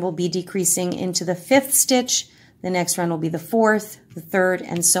next round will be decreasing into the 5th stitch, the next round will be the 4th, the 3rd,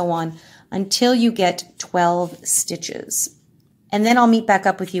 and so on, until you get 12 stitches. And then I'll meet back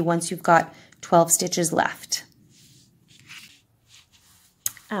up with you once you've got 12 stitches left.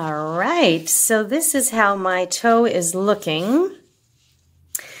 All right, so this is how my toe is looking.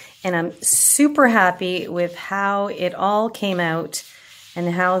 And I'm super happy with how it all came out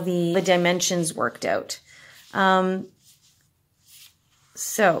and how the dimensions worked out.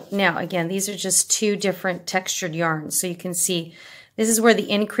 So now again, these are just two different textured yarns. So you can see this is where the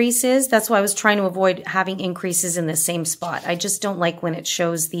increase is. That's why I was trying to avoid having increases in the same spot. I just don't like when it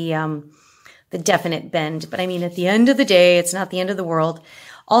shows the definite bend. But I mean, at the end of the day, it's not the end of the world.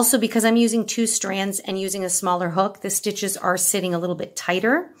 Also, because I'm using 2 strands and using a smaller hook, the stitches are sitting a little bit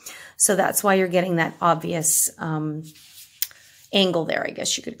tighter. So that's why you're getting that obvious angle there, I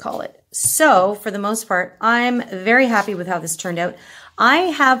guess you could call it. So for the most part, I'm very happy with how this turned out. I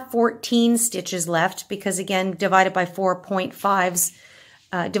have 14 stitches left because, again, divided by 4.5s,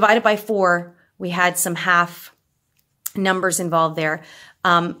 divided by 4, we had some half numbers involved there.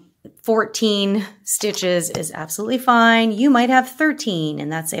 14 stitches is absolutely fine. You might have 13,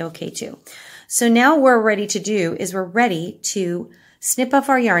 and that's okay too. So now what we're ready to do is we're ready to snip off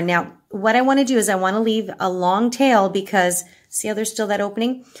our yarn. Now, what I want to do is I want to leave a long tail because see how there's still that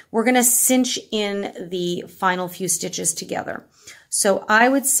opening? We're going to cinch in the final few stitches together. So I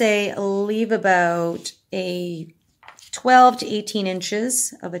would say leave about a 12 to 18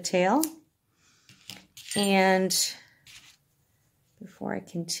 inches of a tail. And before I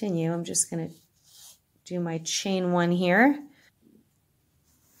continue, I'm just going to do my chain 1 here.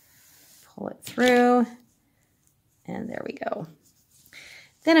 Pull it through. And there we go.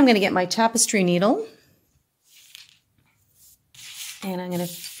 Then I'm going to get my tapestry needle. And I'm going to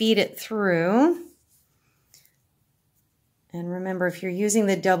feed it through. And remember, if you're using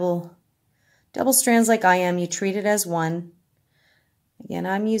the double strands like I am, you treat it as one. Again,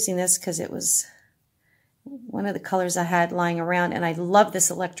 I'm using this because it was one of the colors I had lying around, and I love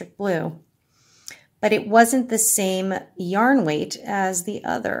this electric blue. But it wasn't the same yarn weight as the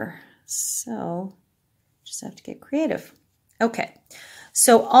other. So just have to get creative. Okay.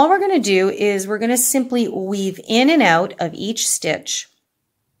 So all we're going to do is we're going to simply weave in and out of each stitch.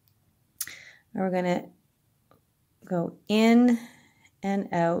 And we're going to go in and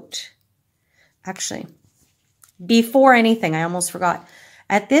out. Actually, before anything, I almost forgot.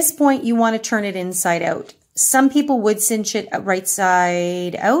 At this point, you want to turn it inside out. Some people would cinch it right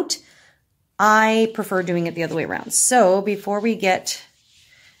side out. I prefer doing it the other way around. So before we get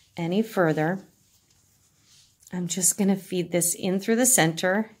any further, I'm just going to feed this in through the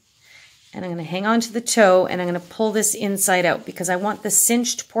center, and I'm going to hang on to the toe, and I'm going to pull this inside out because I want the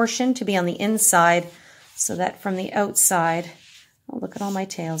cinched portion to be on the inside so that from the outside, oh, look at all my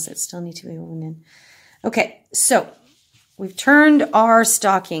tails that still need to be woven in. Okay, so we've turned our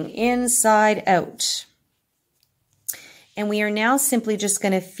stocking inside out, and we are now simply just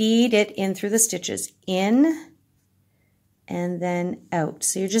going to feed it in through the stitches, in and then out.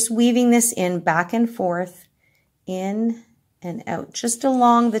 So you're just weaving this in back and forth, in and out, just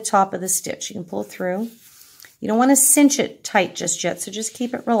along the top of the stitch. You can pull through. You don't want to cinch it tight just yet, so just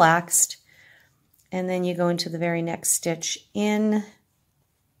keep it relaxed. And then you go into the very next stitch, in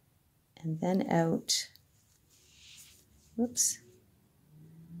and then out. Whoops.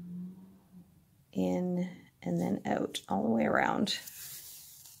 In and then out, all the way around.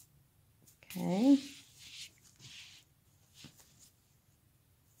 Okay.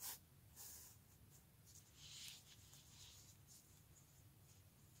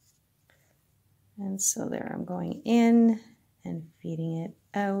 And so there I'm going in and feeding it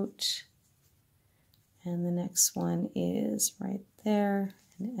out. And the next one is right there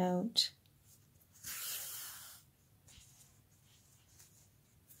and out.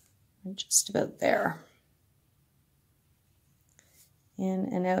 And just about there. In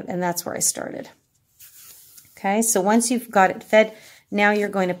and out, and that's where I started. Okay, so once you've got it fed, now you're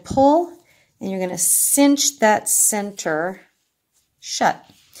going to pull and you're going to cinch that center shut.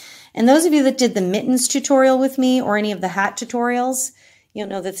 And those of you that did the mittens tutorial with me or any of the hat tutorials, you'll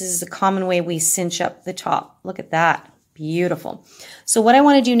know that this is a common way we cinch up the top. Look at that. Beautiful. So what I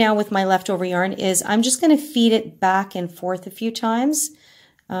want to do now with my leftover yarn is I'm just going to feed it back and forth a few times.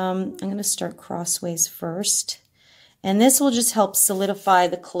 I'm going to start crossways first. And this will just help solidify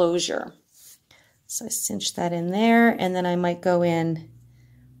the closure. So I cinch that in there, and then I might go in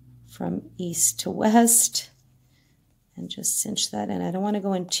from east to west. And just cinch that in. I don't want to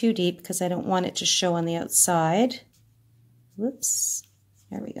go in too deep because I don't want it to show on the outside. Whoops.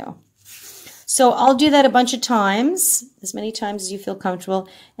 There we go. So I'll do that a bunch of times, as many times as you feel comfortable.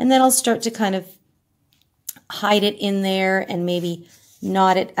 And then I'll start to kind of hide it in there and maybe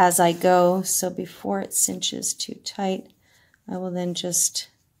knot it as I go. So before it cinches too tight, I will then just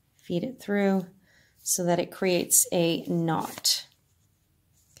feed it through so that it creates a knot.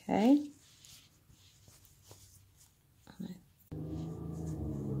 Okay.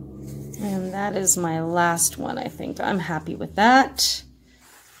 And that is my last one, I think. I'm happy with that.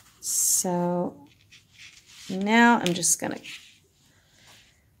 So now I'm just going to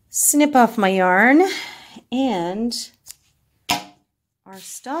snip off my yarn, and our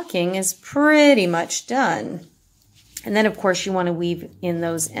stocking is pretty much done. And then of course you want to weave in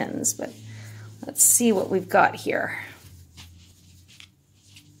those ends, but let's see what we've got here.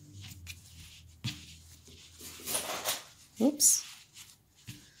 Oops.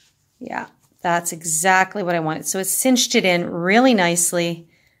 Yeah, that's exactly what I wanted. So it cinched it in really nicely.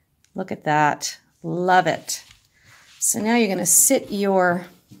 Look at that. Love it. So now you're going to sit your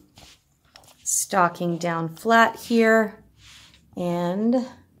stocking down flat here, and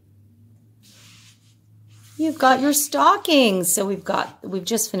you've got your stocking. So we've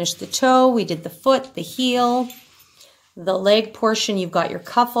just finished the toe, we did the foot, the heel, the leg portion. You've got your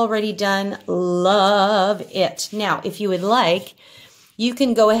cuff already done. Love it. Now, if you would like, you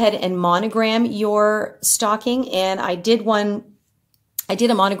can go ahead and monogram your stocking. And I did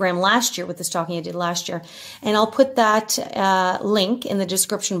a monogram last year with the stocking I did last year. And I'll put that link in the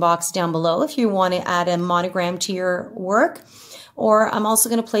description box down below if you want to add a monogram to your work. Or I'm also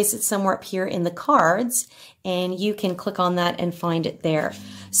going to place it somewhere up here in the cards, and you can click on that and find it there.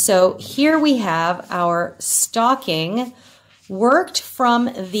 So here we have our stocking worked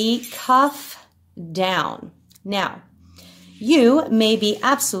from the cuff down. Now, you may be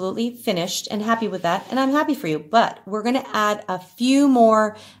absolutely finished and happy with that, and I'm happy for you, but we're going to add a few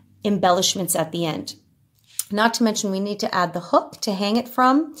more embellishments at the end. Not to mention we need to add the hook to hang it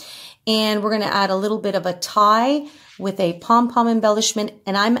from, and we're going to add a little bit of a tie with a pom-pom embellishment,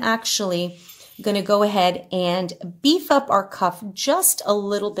 and I'm actually going to go ahead and beef up our cuff just a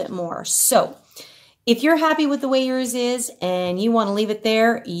little bit more. So if you're happy with the way yours is and you want to leave it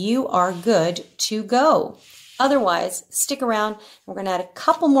there, you are good to go. Otherwise, stick around. We're going to add a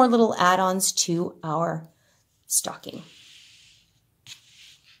couple more little add-ons to our stocking.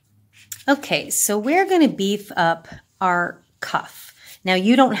 Okay, so we're going to beef up our cuff. Now,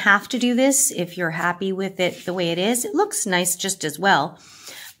 you don't have to do this if you're happy with it the way it is. It looks nice just as well.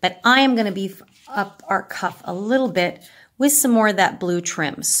 But I am going to beef up our cuff a little bit with some more of that blue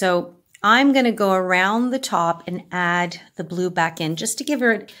trim. So I'm going to go around the top and add the blue back in just to give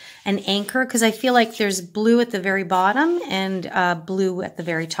her an anchor, because I feel like there's blue at the very bottom and blue at the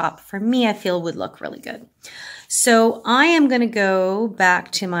very top. For me, I feel would look really good. So I am going to go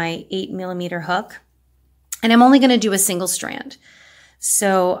back to my 8mm hook, and I'm only going to do a single strand.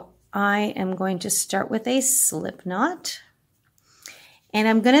 So I am going to start with a slip knot, and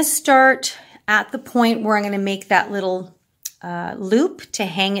I'm going to start at the point where I'm going to make that little loop to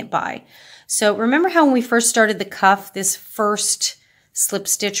hang it by. So remember how when we first started the cuff, this first slip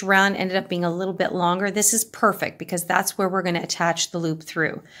stitch run ended up being a little bit longer? This is perfect because that's where we're going to attach the loop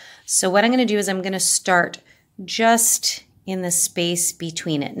through. So what I'm going to do is I'm going to start just in the space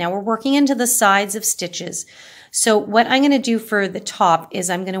between it. Now we're working into the sides of stitches. So what I'm going to do for the top is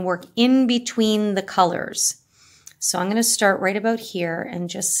I'm going to work in between the colors. So I'm going to start right about here and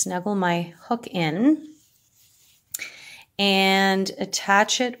just snuggle my hook in and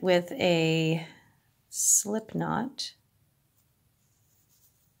attach it with a slip knot.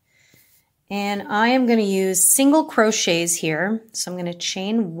 And I am going to use single crochets here. So I'm going to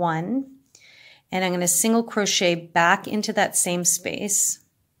chain one, and I'm going to single crochet back into that same space.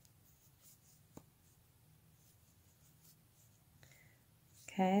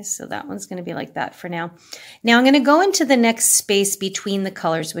 Okay, so that one's going to be like that for now. Now I'm going to go into the next space between the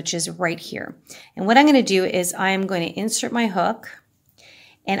colors, which is right here. And what I'm going to do is I'm going to insert my hook,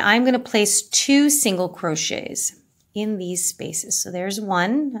 and I'm going to place 2 single crochets in these spaces. So there's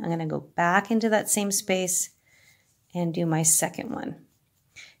one. I'm going to go back into that same space and do my second one.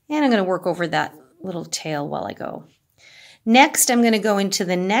 And I'm going to work over that little tail while I go. Next, I'm going to go into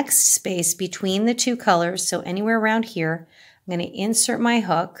the next space between the 2 colors. So anywhere around here, I'm going to insert my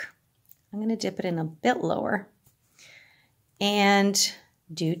hook. I'm going to dip it in a bit lower and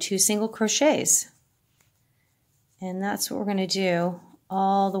do 2 single crochets. And that's what we're going to do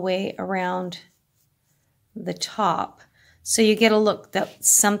all the way around the top. So you get a look that's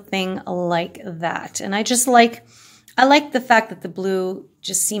something like that. And I like the fact that the blue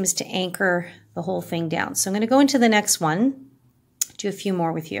just seems to anchor the whole thing down. So I'm going to go into the next one, do a few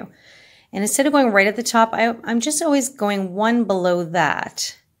more with you. And instead of going right at the top, I'm just always going one below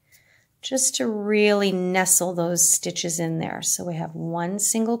that, just to really nestle those stitches in there. So we have 1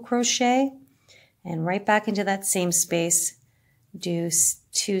 single crochet, and right back into that same space, do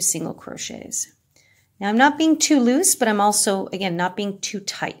 2 single crochets. Now I'm not being too loose, but I'm also, again, not being too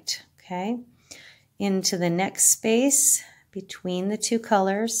tight, okay? Into the next space between the 2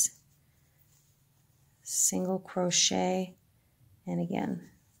 colors, single crochet, and again,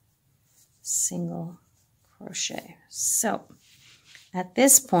 single crochet. So at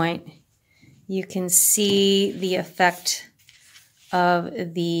this point, you can see the effect of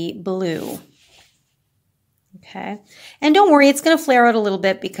the blue. Okay, and don't worry, it's going to flare out a little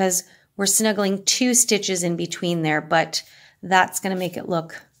bit because we're snuggling 2 stitches in between there, but that's going to make it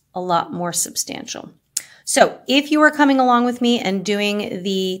look a lot more substantial. So if you are coming along with me and doing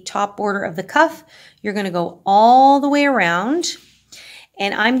the top border of the cuff, you're going to go all the way around,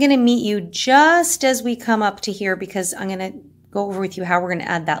 and I'm going to meet you just as we come up to here because I'm going to go over with you how we're going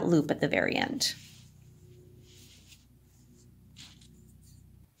to add that loop at the very end.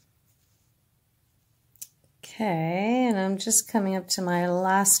 Okay, and I'm just coming up to my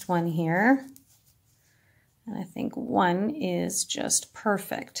last one here. And I think 1 is just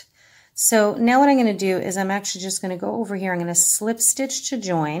perfect. So now what I'm going to do is I'm actually just going to go over here. I'm going to slip stitch to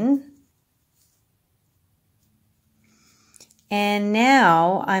join. And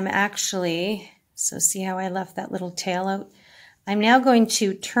now I'm actually, so see how I left that little tail out? I'm now going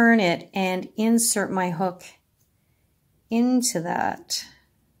to turn it and insert my hook into that.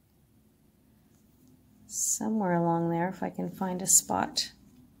 Somewhere along there, if I can find a spot.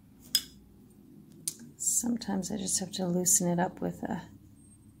 Sometimes I just have to loosen it up with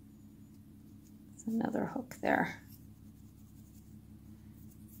another hook there.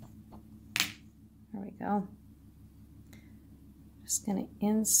 There we go. Just going to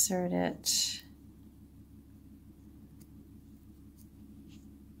insert it.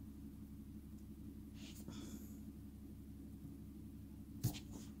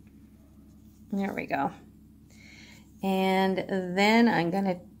 There we go. And then I'm going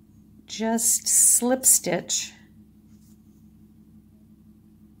to just slip stitch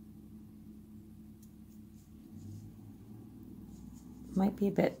might be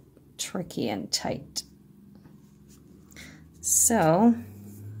a bit tricky and tight. So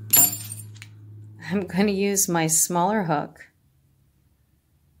I'm going to use my smaller hook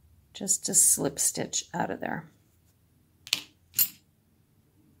just to slip stitch out of there.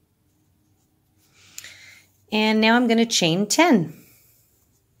 And now I'm going to chain 10.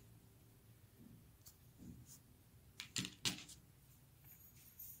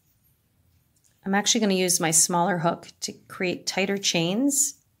 I'm actually going to use my smaller hook to create tighter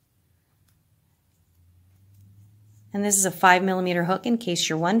chains. And this is a 5mm hook in case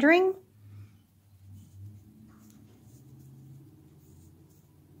you're wondering.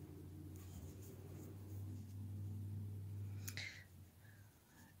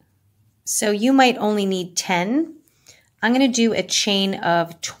 So you might only need 10. I'm going to do a chain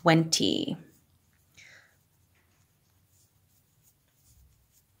of 20.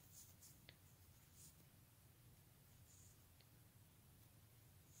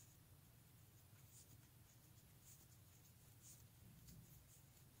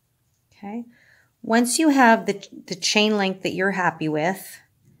 Okay. Once you have the chain length that you're happy with,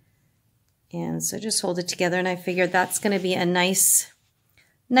 and so just hold it together, and I figured that's going to be a nice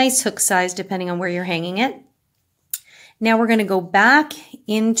hook size depending on where you're hanging it. Now we're going to go back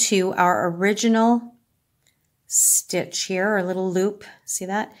into our original stitch here, our little loop, see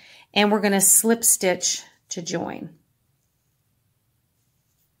that? And we're going to slip stitch to join.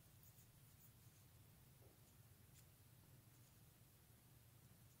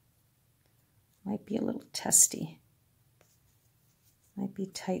 Might be a little testy. Might be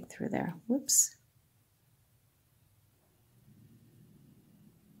tight through there. Whoops.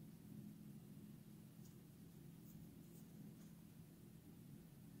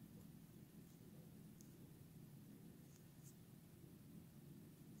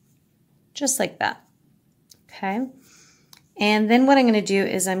 Just like that. Okay. And then what I'm going to do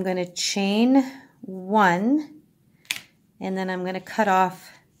is I'm going to chain 1, and then I'm going to cut off,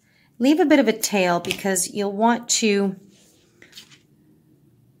 leave a bit of a tail because you'll want to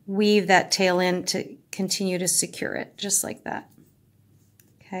weave that tail in to continue to secure it, just like that.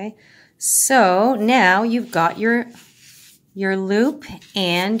 Okay. So now you've got your loop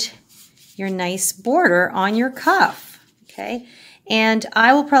and your nice border on your cuff. Okay. And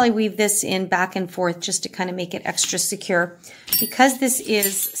I will probably weave this in back and forth just to kind of make it extra secure. Because this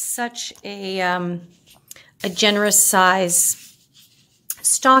is such a generous size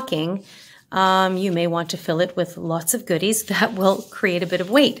stocking, you may want to fill it with lots of goodies that will create a bit of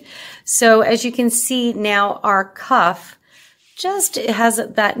weight. So as you can see now, our cuff just has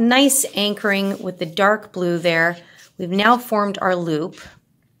that nice anchoring with the dark blue there. We've now formed our loop.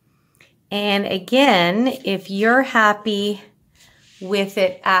 And again, if you're happy with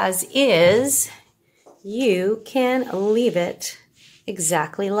it as is, you can leave it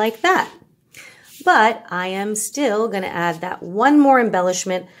exactly like that. But I am still going to add that one more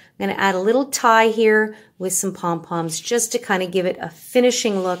embellishment. I'm going to add a little tie here with some pom-poms just to kind of give it a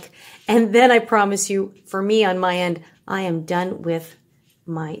finishing look. And then I promise you, for me on my end, I am done with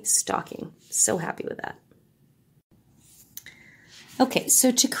my stocking. So happy with that. Okay,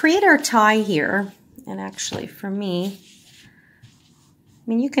 so to create our tie here, and actually for me, I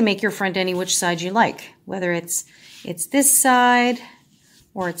mean, you can make your front any which side you like, whether it's this side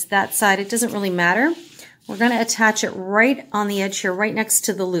or it's that side, it doesn't really matter. We're going to attach it right on the edge here, right next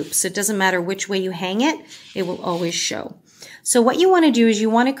to the loop. So it doesn't matter which way you hang it, it will always show. So what you want to do is you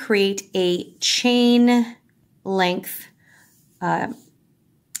want to create a chain length.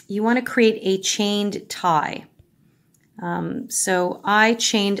 You want to create a chained tie. So I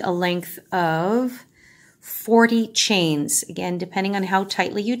chained a length of 40 chains. Again, depending on how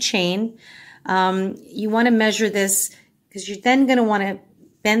tightly you chain, you want to measure this because you're then going to want to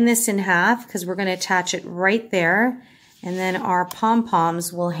bend this in half because we're going to attach it right there. And then our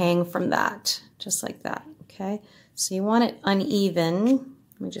pom-poms will hang from that, just like that, okay? So you want it uneven.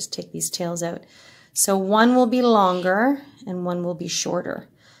 Let me just take these tails out. So one will be longer and one will be shorter.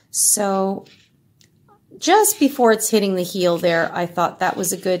 So just before it's hitting the heel there, I thought that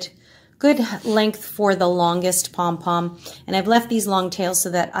was a good length for the longest pom-pom. And I've left these long tails so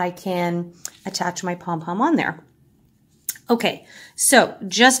that I can attach my pom-pom on there. Okay, so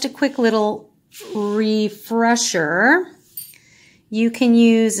just a quick little refresher. You can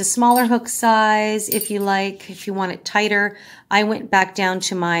use a smaller hook size if you like, if you want it tighter. I went back down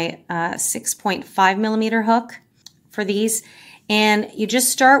to my 6.5 millimeter hook for these. And you just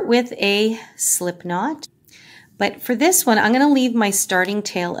start with a slip knot. But for this one, I'm going to leave my starting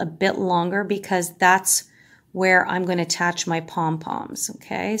tail a bit longer because that's where I'm going to attach my pom-poms.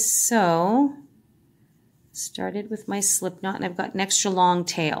 Okay, so started with my slip knot and I've got an extra long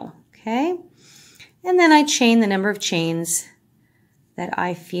tail. Okay, and then I chain the number of chains that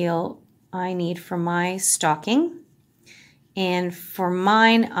I feel I need for my stocking. And for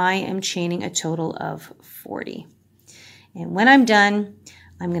mine, I am chaining a total of 40. And when I'm done,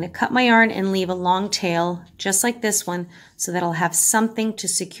 I'm going to cut my yarn and leave a long tail just like this one so that I'll have something to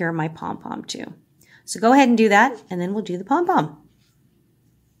secure my pom-pom to. So go ahead and do that and then we'll do the pom-pom.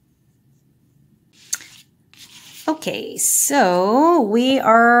 Okay, so we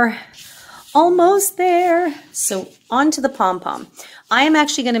are almost there. So on to the pom-pom. I am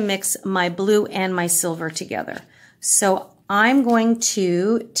actually going to mix my blue and my silver together. So I'm going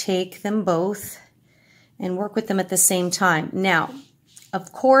to take them both and work with them at the same time. Now,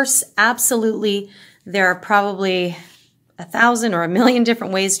 of course, absolutely, there are probably 1,000 or 1,000,000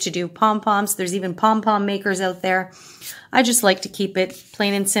 different ways to do pom-poms. There's even pom-pom makers out there. I just like to keep it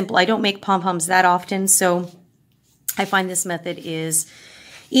plain and simple. I don't make pom-poms that often, so I find this method is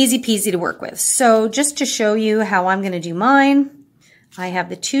easy peasy to work with. So just to show you how I'm going to do mine, I have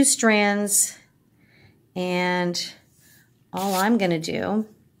the 2 strands, and all I'm going to do,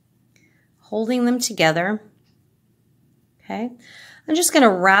 holding them together, okay, I'm just going to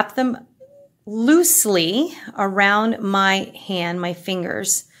wrap them loosely around my hand, my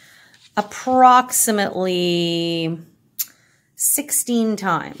fingers, approximately 16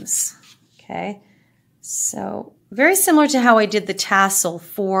 times, okay? So very similar to how I did the tassel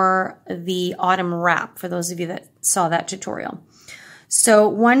for the autumn wrap, for those of you that saw that tutorial. So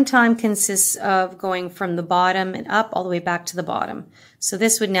one time consists of going from the bottom and up all the way back to the bottom. So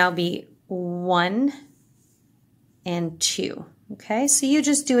this would now be 1 and 2. Okay, so you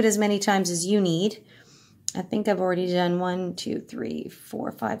just do it as many times as you need. I think I've already done 1, 2, 3,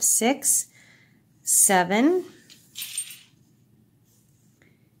 4, 5, 6, 7,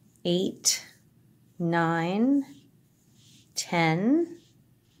 8, 9, 10,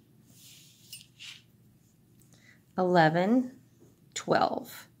 11,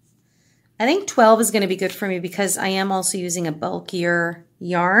 12. I think 12 is going to be good for me because I am also using a bulkier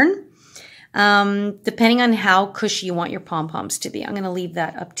yarn. Depending on how cushy you want your pom-poms to be. I'm going to leave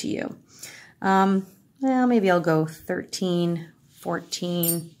that up to you. Well, maybe I'll go 13,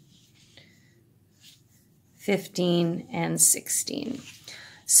 14, 15, and 16.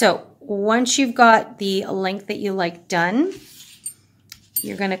 So once you've got the length that you like done,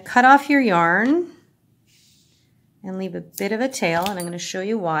 you're going to cut off your yarn and leave a bit of a tail, and I'm going to show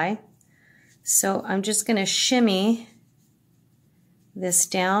you why. So I'm just going to shimmy this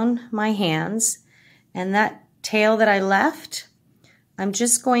down my hands, and that tail that I left, I'm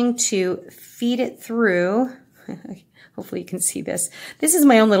just going to feed it through. Hopefully you can see this. This is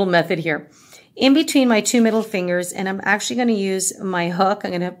my own little method here. In between my 2 middle fingers, and I'm actually going to use my hook.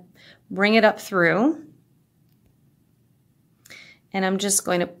 I'm going to bring it up through, And I'm just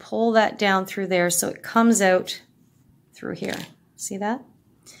going to pull that down through there so it comes out through here. See that?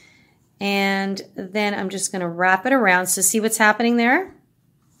 And then I'm just going to wrap it around. So see what's happening there?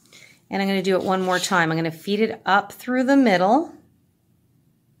 And I'm going to do it one more time. I'm going to feed it up through the middle.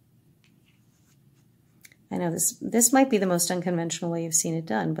 I know this might be the most unconventional way you've seen it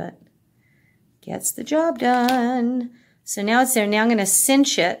done, but gets the job done. So now it's there. Now I'm going to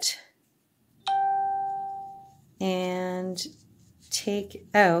cinch it and take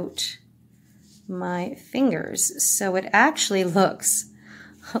out my fingers. So it actually looks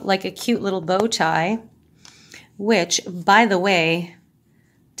like a cute little bow tie, which, by the way,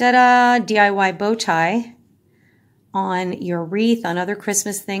 ta-da, DIY bow tie on your wreath, on other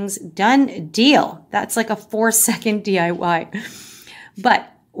Christmas things, done deal. That's like a 4-second DIY.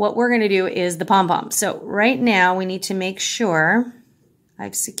 But what we're going to do is the pom-pom. So right now we need to make sure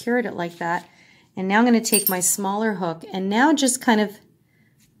I've secured it like that. And now I'm going to take my smaller hook and now just kind of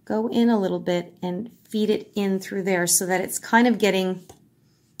go in a little bit and feed it in through there so that it's kind of getting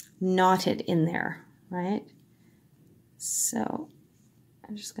knotted in there, right? So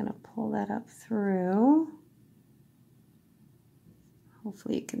I'm just going to pull that up through.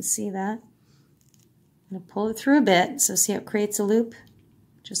 Hopefully you can see that. I'm going to pull it through a bit. So see how it creates a loop?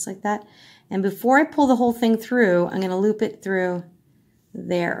 Just like that. And before I pull the whole thing through, I'm going to loop it through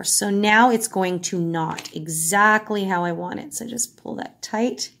there. So now it's going to knot exactly how I want it. So just pull that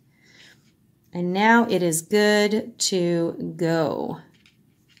tight. And now it is good to go.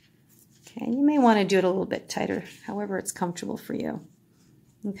 Okay, you may want to do it a little bit tighter, however it's comfortable for you.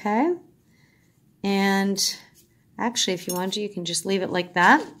 Okay, and actually if you want to, you can just leave it like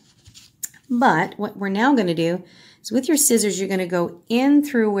that. But what we're now going to do is with your scissors, you're going to go in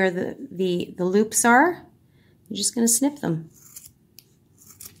through where the loops are. You're just going to snip them.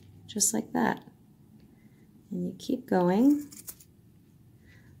 Just like that. And you keep going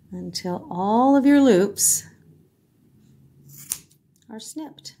until all of your loops are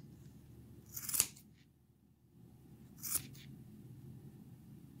snipped.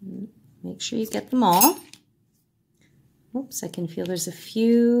 Make sure you get them all. Oops, I can feel there's a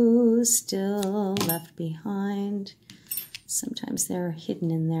few still left behind. Sometimes they're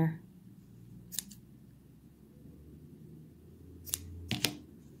hidden in there.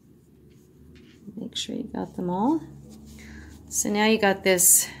 Make sure you got them all. So now you got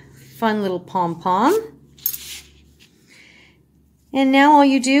this fun little pom-pom. And now all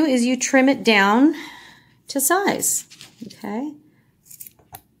you do is you trim it down to size, okay?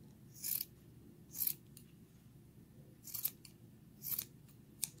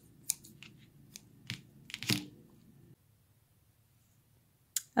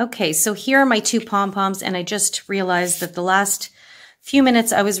 Okay, so here are my two pom-poms, and I just realized that the last few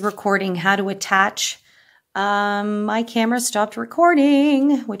minutes I was recording how to attach. My camera stopped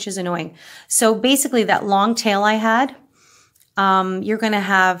recording, which is annoying. So basically that long tail I had, you're going to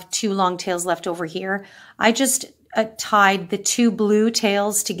have two long tails left over here. I just tied the two blue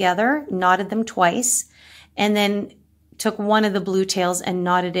tails together, knotted them twice, and then took one of the blue tails and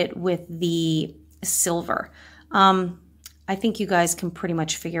knotted it with the silver. I think you guys can pretty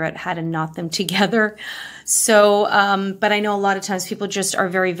much figure out how to knot them together. So, but I know a lot of times people just are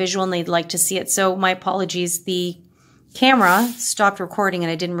very visual and they'd like to see it. So my apologies. The camera stopped recording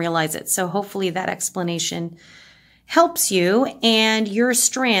and I didn't realize it. So hopefully that explanation helps you, and your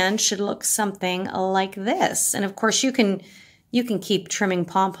strand should look something like this. And of course you can keep trimming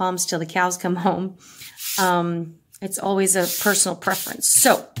pom-poms till the cows come home. It's always a personal preference.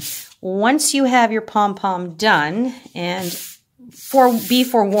 So once you have your pom-pom done, and be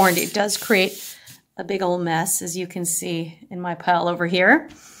forewarned, it does create a big old mess, as you can see in my pile over here.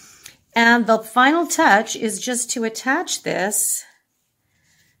 And the final touch is just to attach this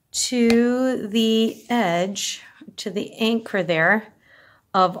to the edge, to the anchor there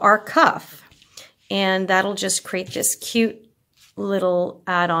of our cuff. And that'll just create this cute little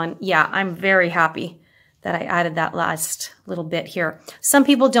add-on. Yeah, I'm very happy that I added that last little bit here. Some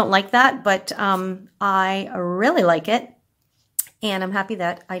people don't like that, but I really like it, and I'm happy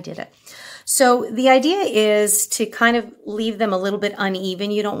that I did it. So the idea is to kind of leave them a little bit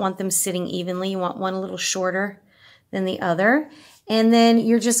uneven. You don't want them sitting evenly. You want one a little shorter than the other. And then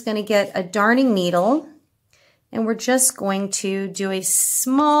you're just going to get a darning needle, and we're just going to do a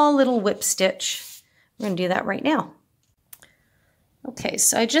small little whip stitch. We're going to do that right now. Okay,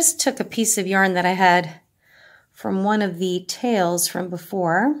 so I just took a piece of yarn that I had from one of the tails from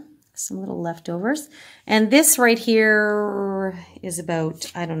before, some little leftovers. And this right here is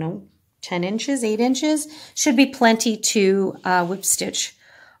about, I don't know, 10 inches, 8 inches. Should be plenty to whip stitch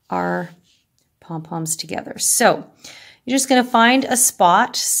our pom-poms together. So You're just going to find a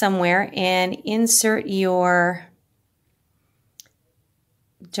spot somewhere and insert your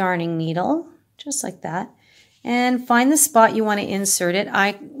darning needle, just like that. And find the spot you want to insert it.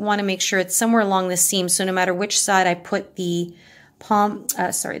 I want to make sure it's somewhere along the seam, so no matter which side I put the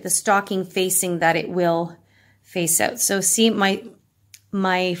the stocking facing, that it will face out. So see,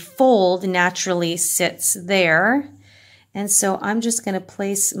 my fold naturally sits there. And so I'm just going to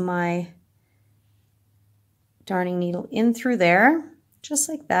place my darning needle in through there, just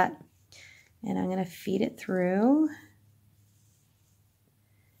like that. And I'm going to feed it through.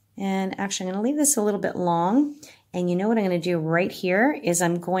 And actually, I'm going to leave this a little bit long. And you know what I'm going to do right here is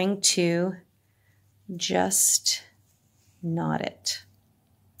I'm going to just knot it.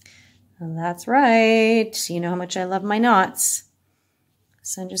 And that's right. You know how much I love my knots.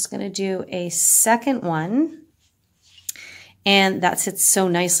 So I'm just going to do a second one. And that sits so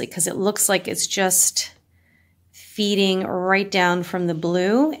nicely because it looks like it's just feeding right down from the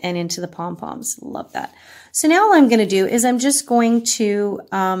blue and into the pom-poms. Love that. So now all I'm going to do is I'm just going to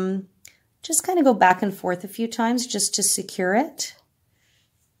just kind of go back and forth a few times just to secure it.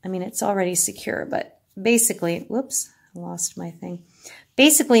 I mean, it's already secure, but basically, whoops, I lost my thing.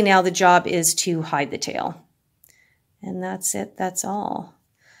 Basically now the job is to hide the tail. And that's it, that's all.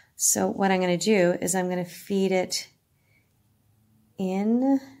 So what I'm going to do is I'm going to feed it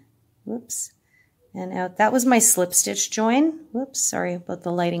in, whoops, and out. That was my slip stitch join. Whoops, sorry about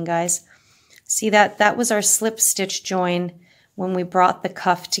the lighting, guys. See that? That was our slip stitch join when we brought the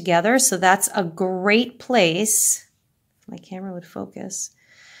cuff together. So that's a great place. If my camera would focus.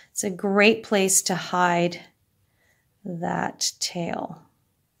 It's a great place to hide that tail.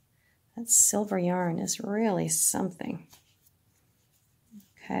 That silver yarn is really something.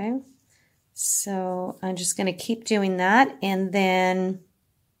 Okay. So I'm just going to keep doing that, and then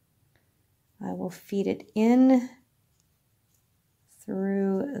I will feed it in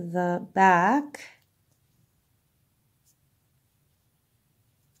through the back.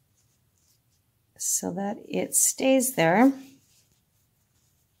 So that it stays there.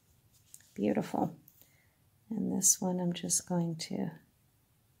 Beautiful. And this one I'm just going to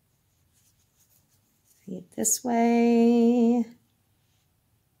feed this way.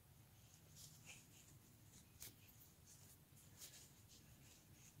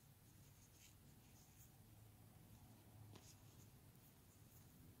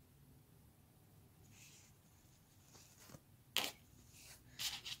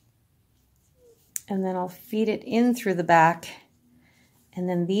 And then I'll feed it in through the back, and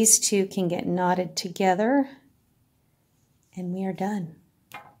then these two can get knotted together, and we are done.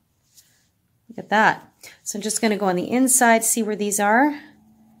 Look at that. So I'm just going to go on the inside, see where these are.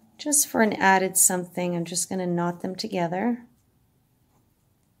 Just for an added something, I'm just going to knot them together.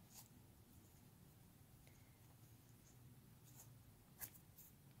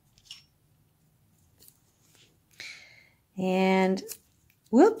 And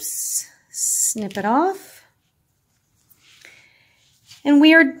whoops. Snip it off. And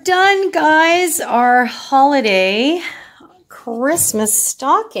we are done, guys. Our holiday Christmas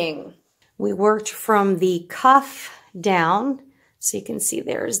stocking. We worked from the cuff down. So you can see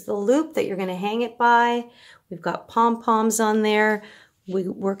there's the loop that you're going to hang it by. We've got pom-poms on there. We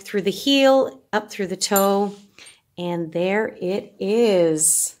worked through the heel, up through the toe. And there it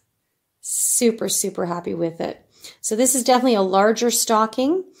is. Super, super happy with it. So this is definitely a larger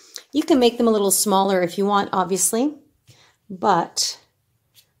stocking. You can make them a little smaller if you want, obviously, but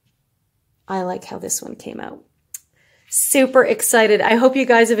I like how this one came out. Super excited. I hope you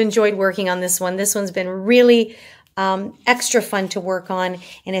guys have enjoyed working on this one. This one's been really extra fun to work on,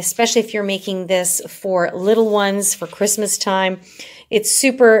 and especially if you're making this for little ones for Christmas time. It's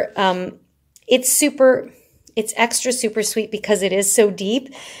extra super sweet because it is so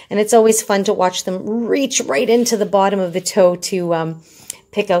deep, and it's always fun to watch them reach right into the bottom of the toe to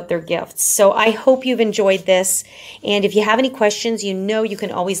pick out their gifts. So I hope you've enjoyed this. And if you have any questions, you know you can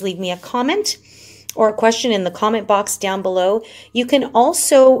always leave me a comment or a question in the comment box down below. You can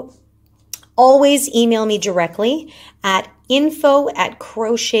also always email me directly at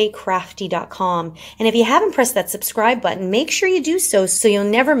info@crochetcrafty.com. And if you haven't pressed that subscribe button, make sure you do so you'll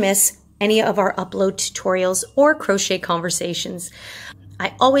never miss any of our upload tutorials or crochet conversations.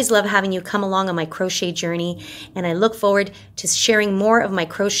 I always love having you come along on my crochet journey, and I look forward to sharing more of my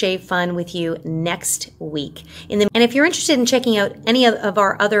crochet fun with you next week. And if you're interested in checking out any of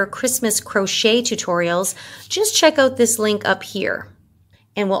our other Christmas crochet tutorials, just check out this link up here.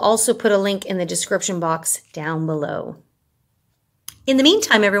 And we'll also put a link in the description box down below. In the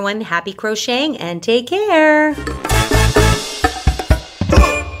meantime, everyone, happy crocheting and take care.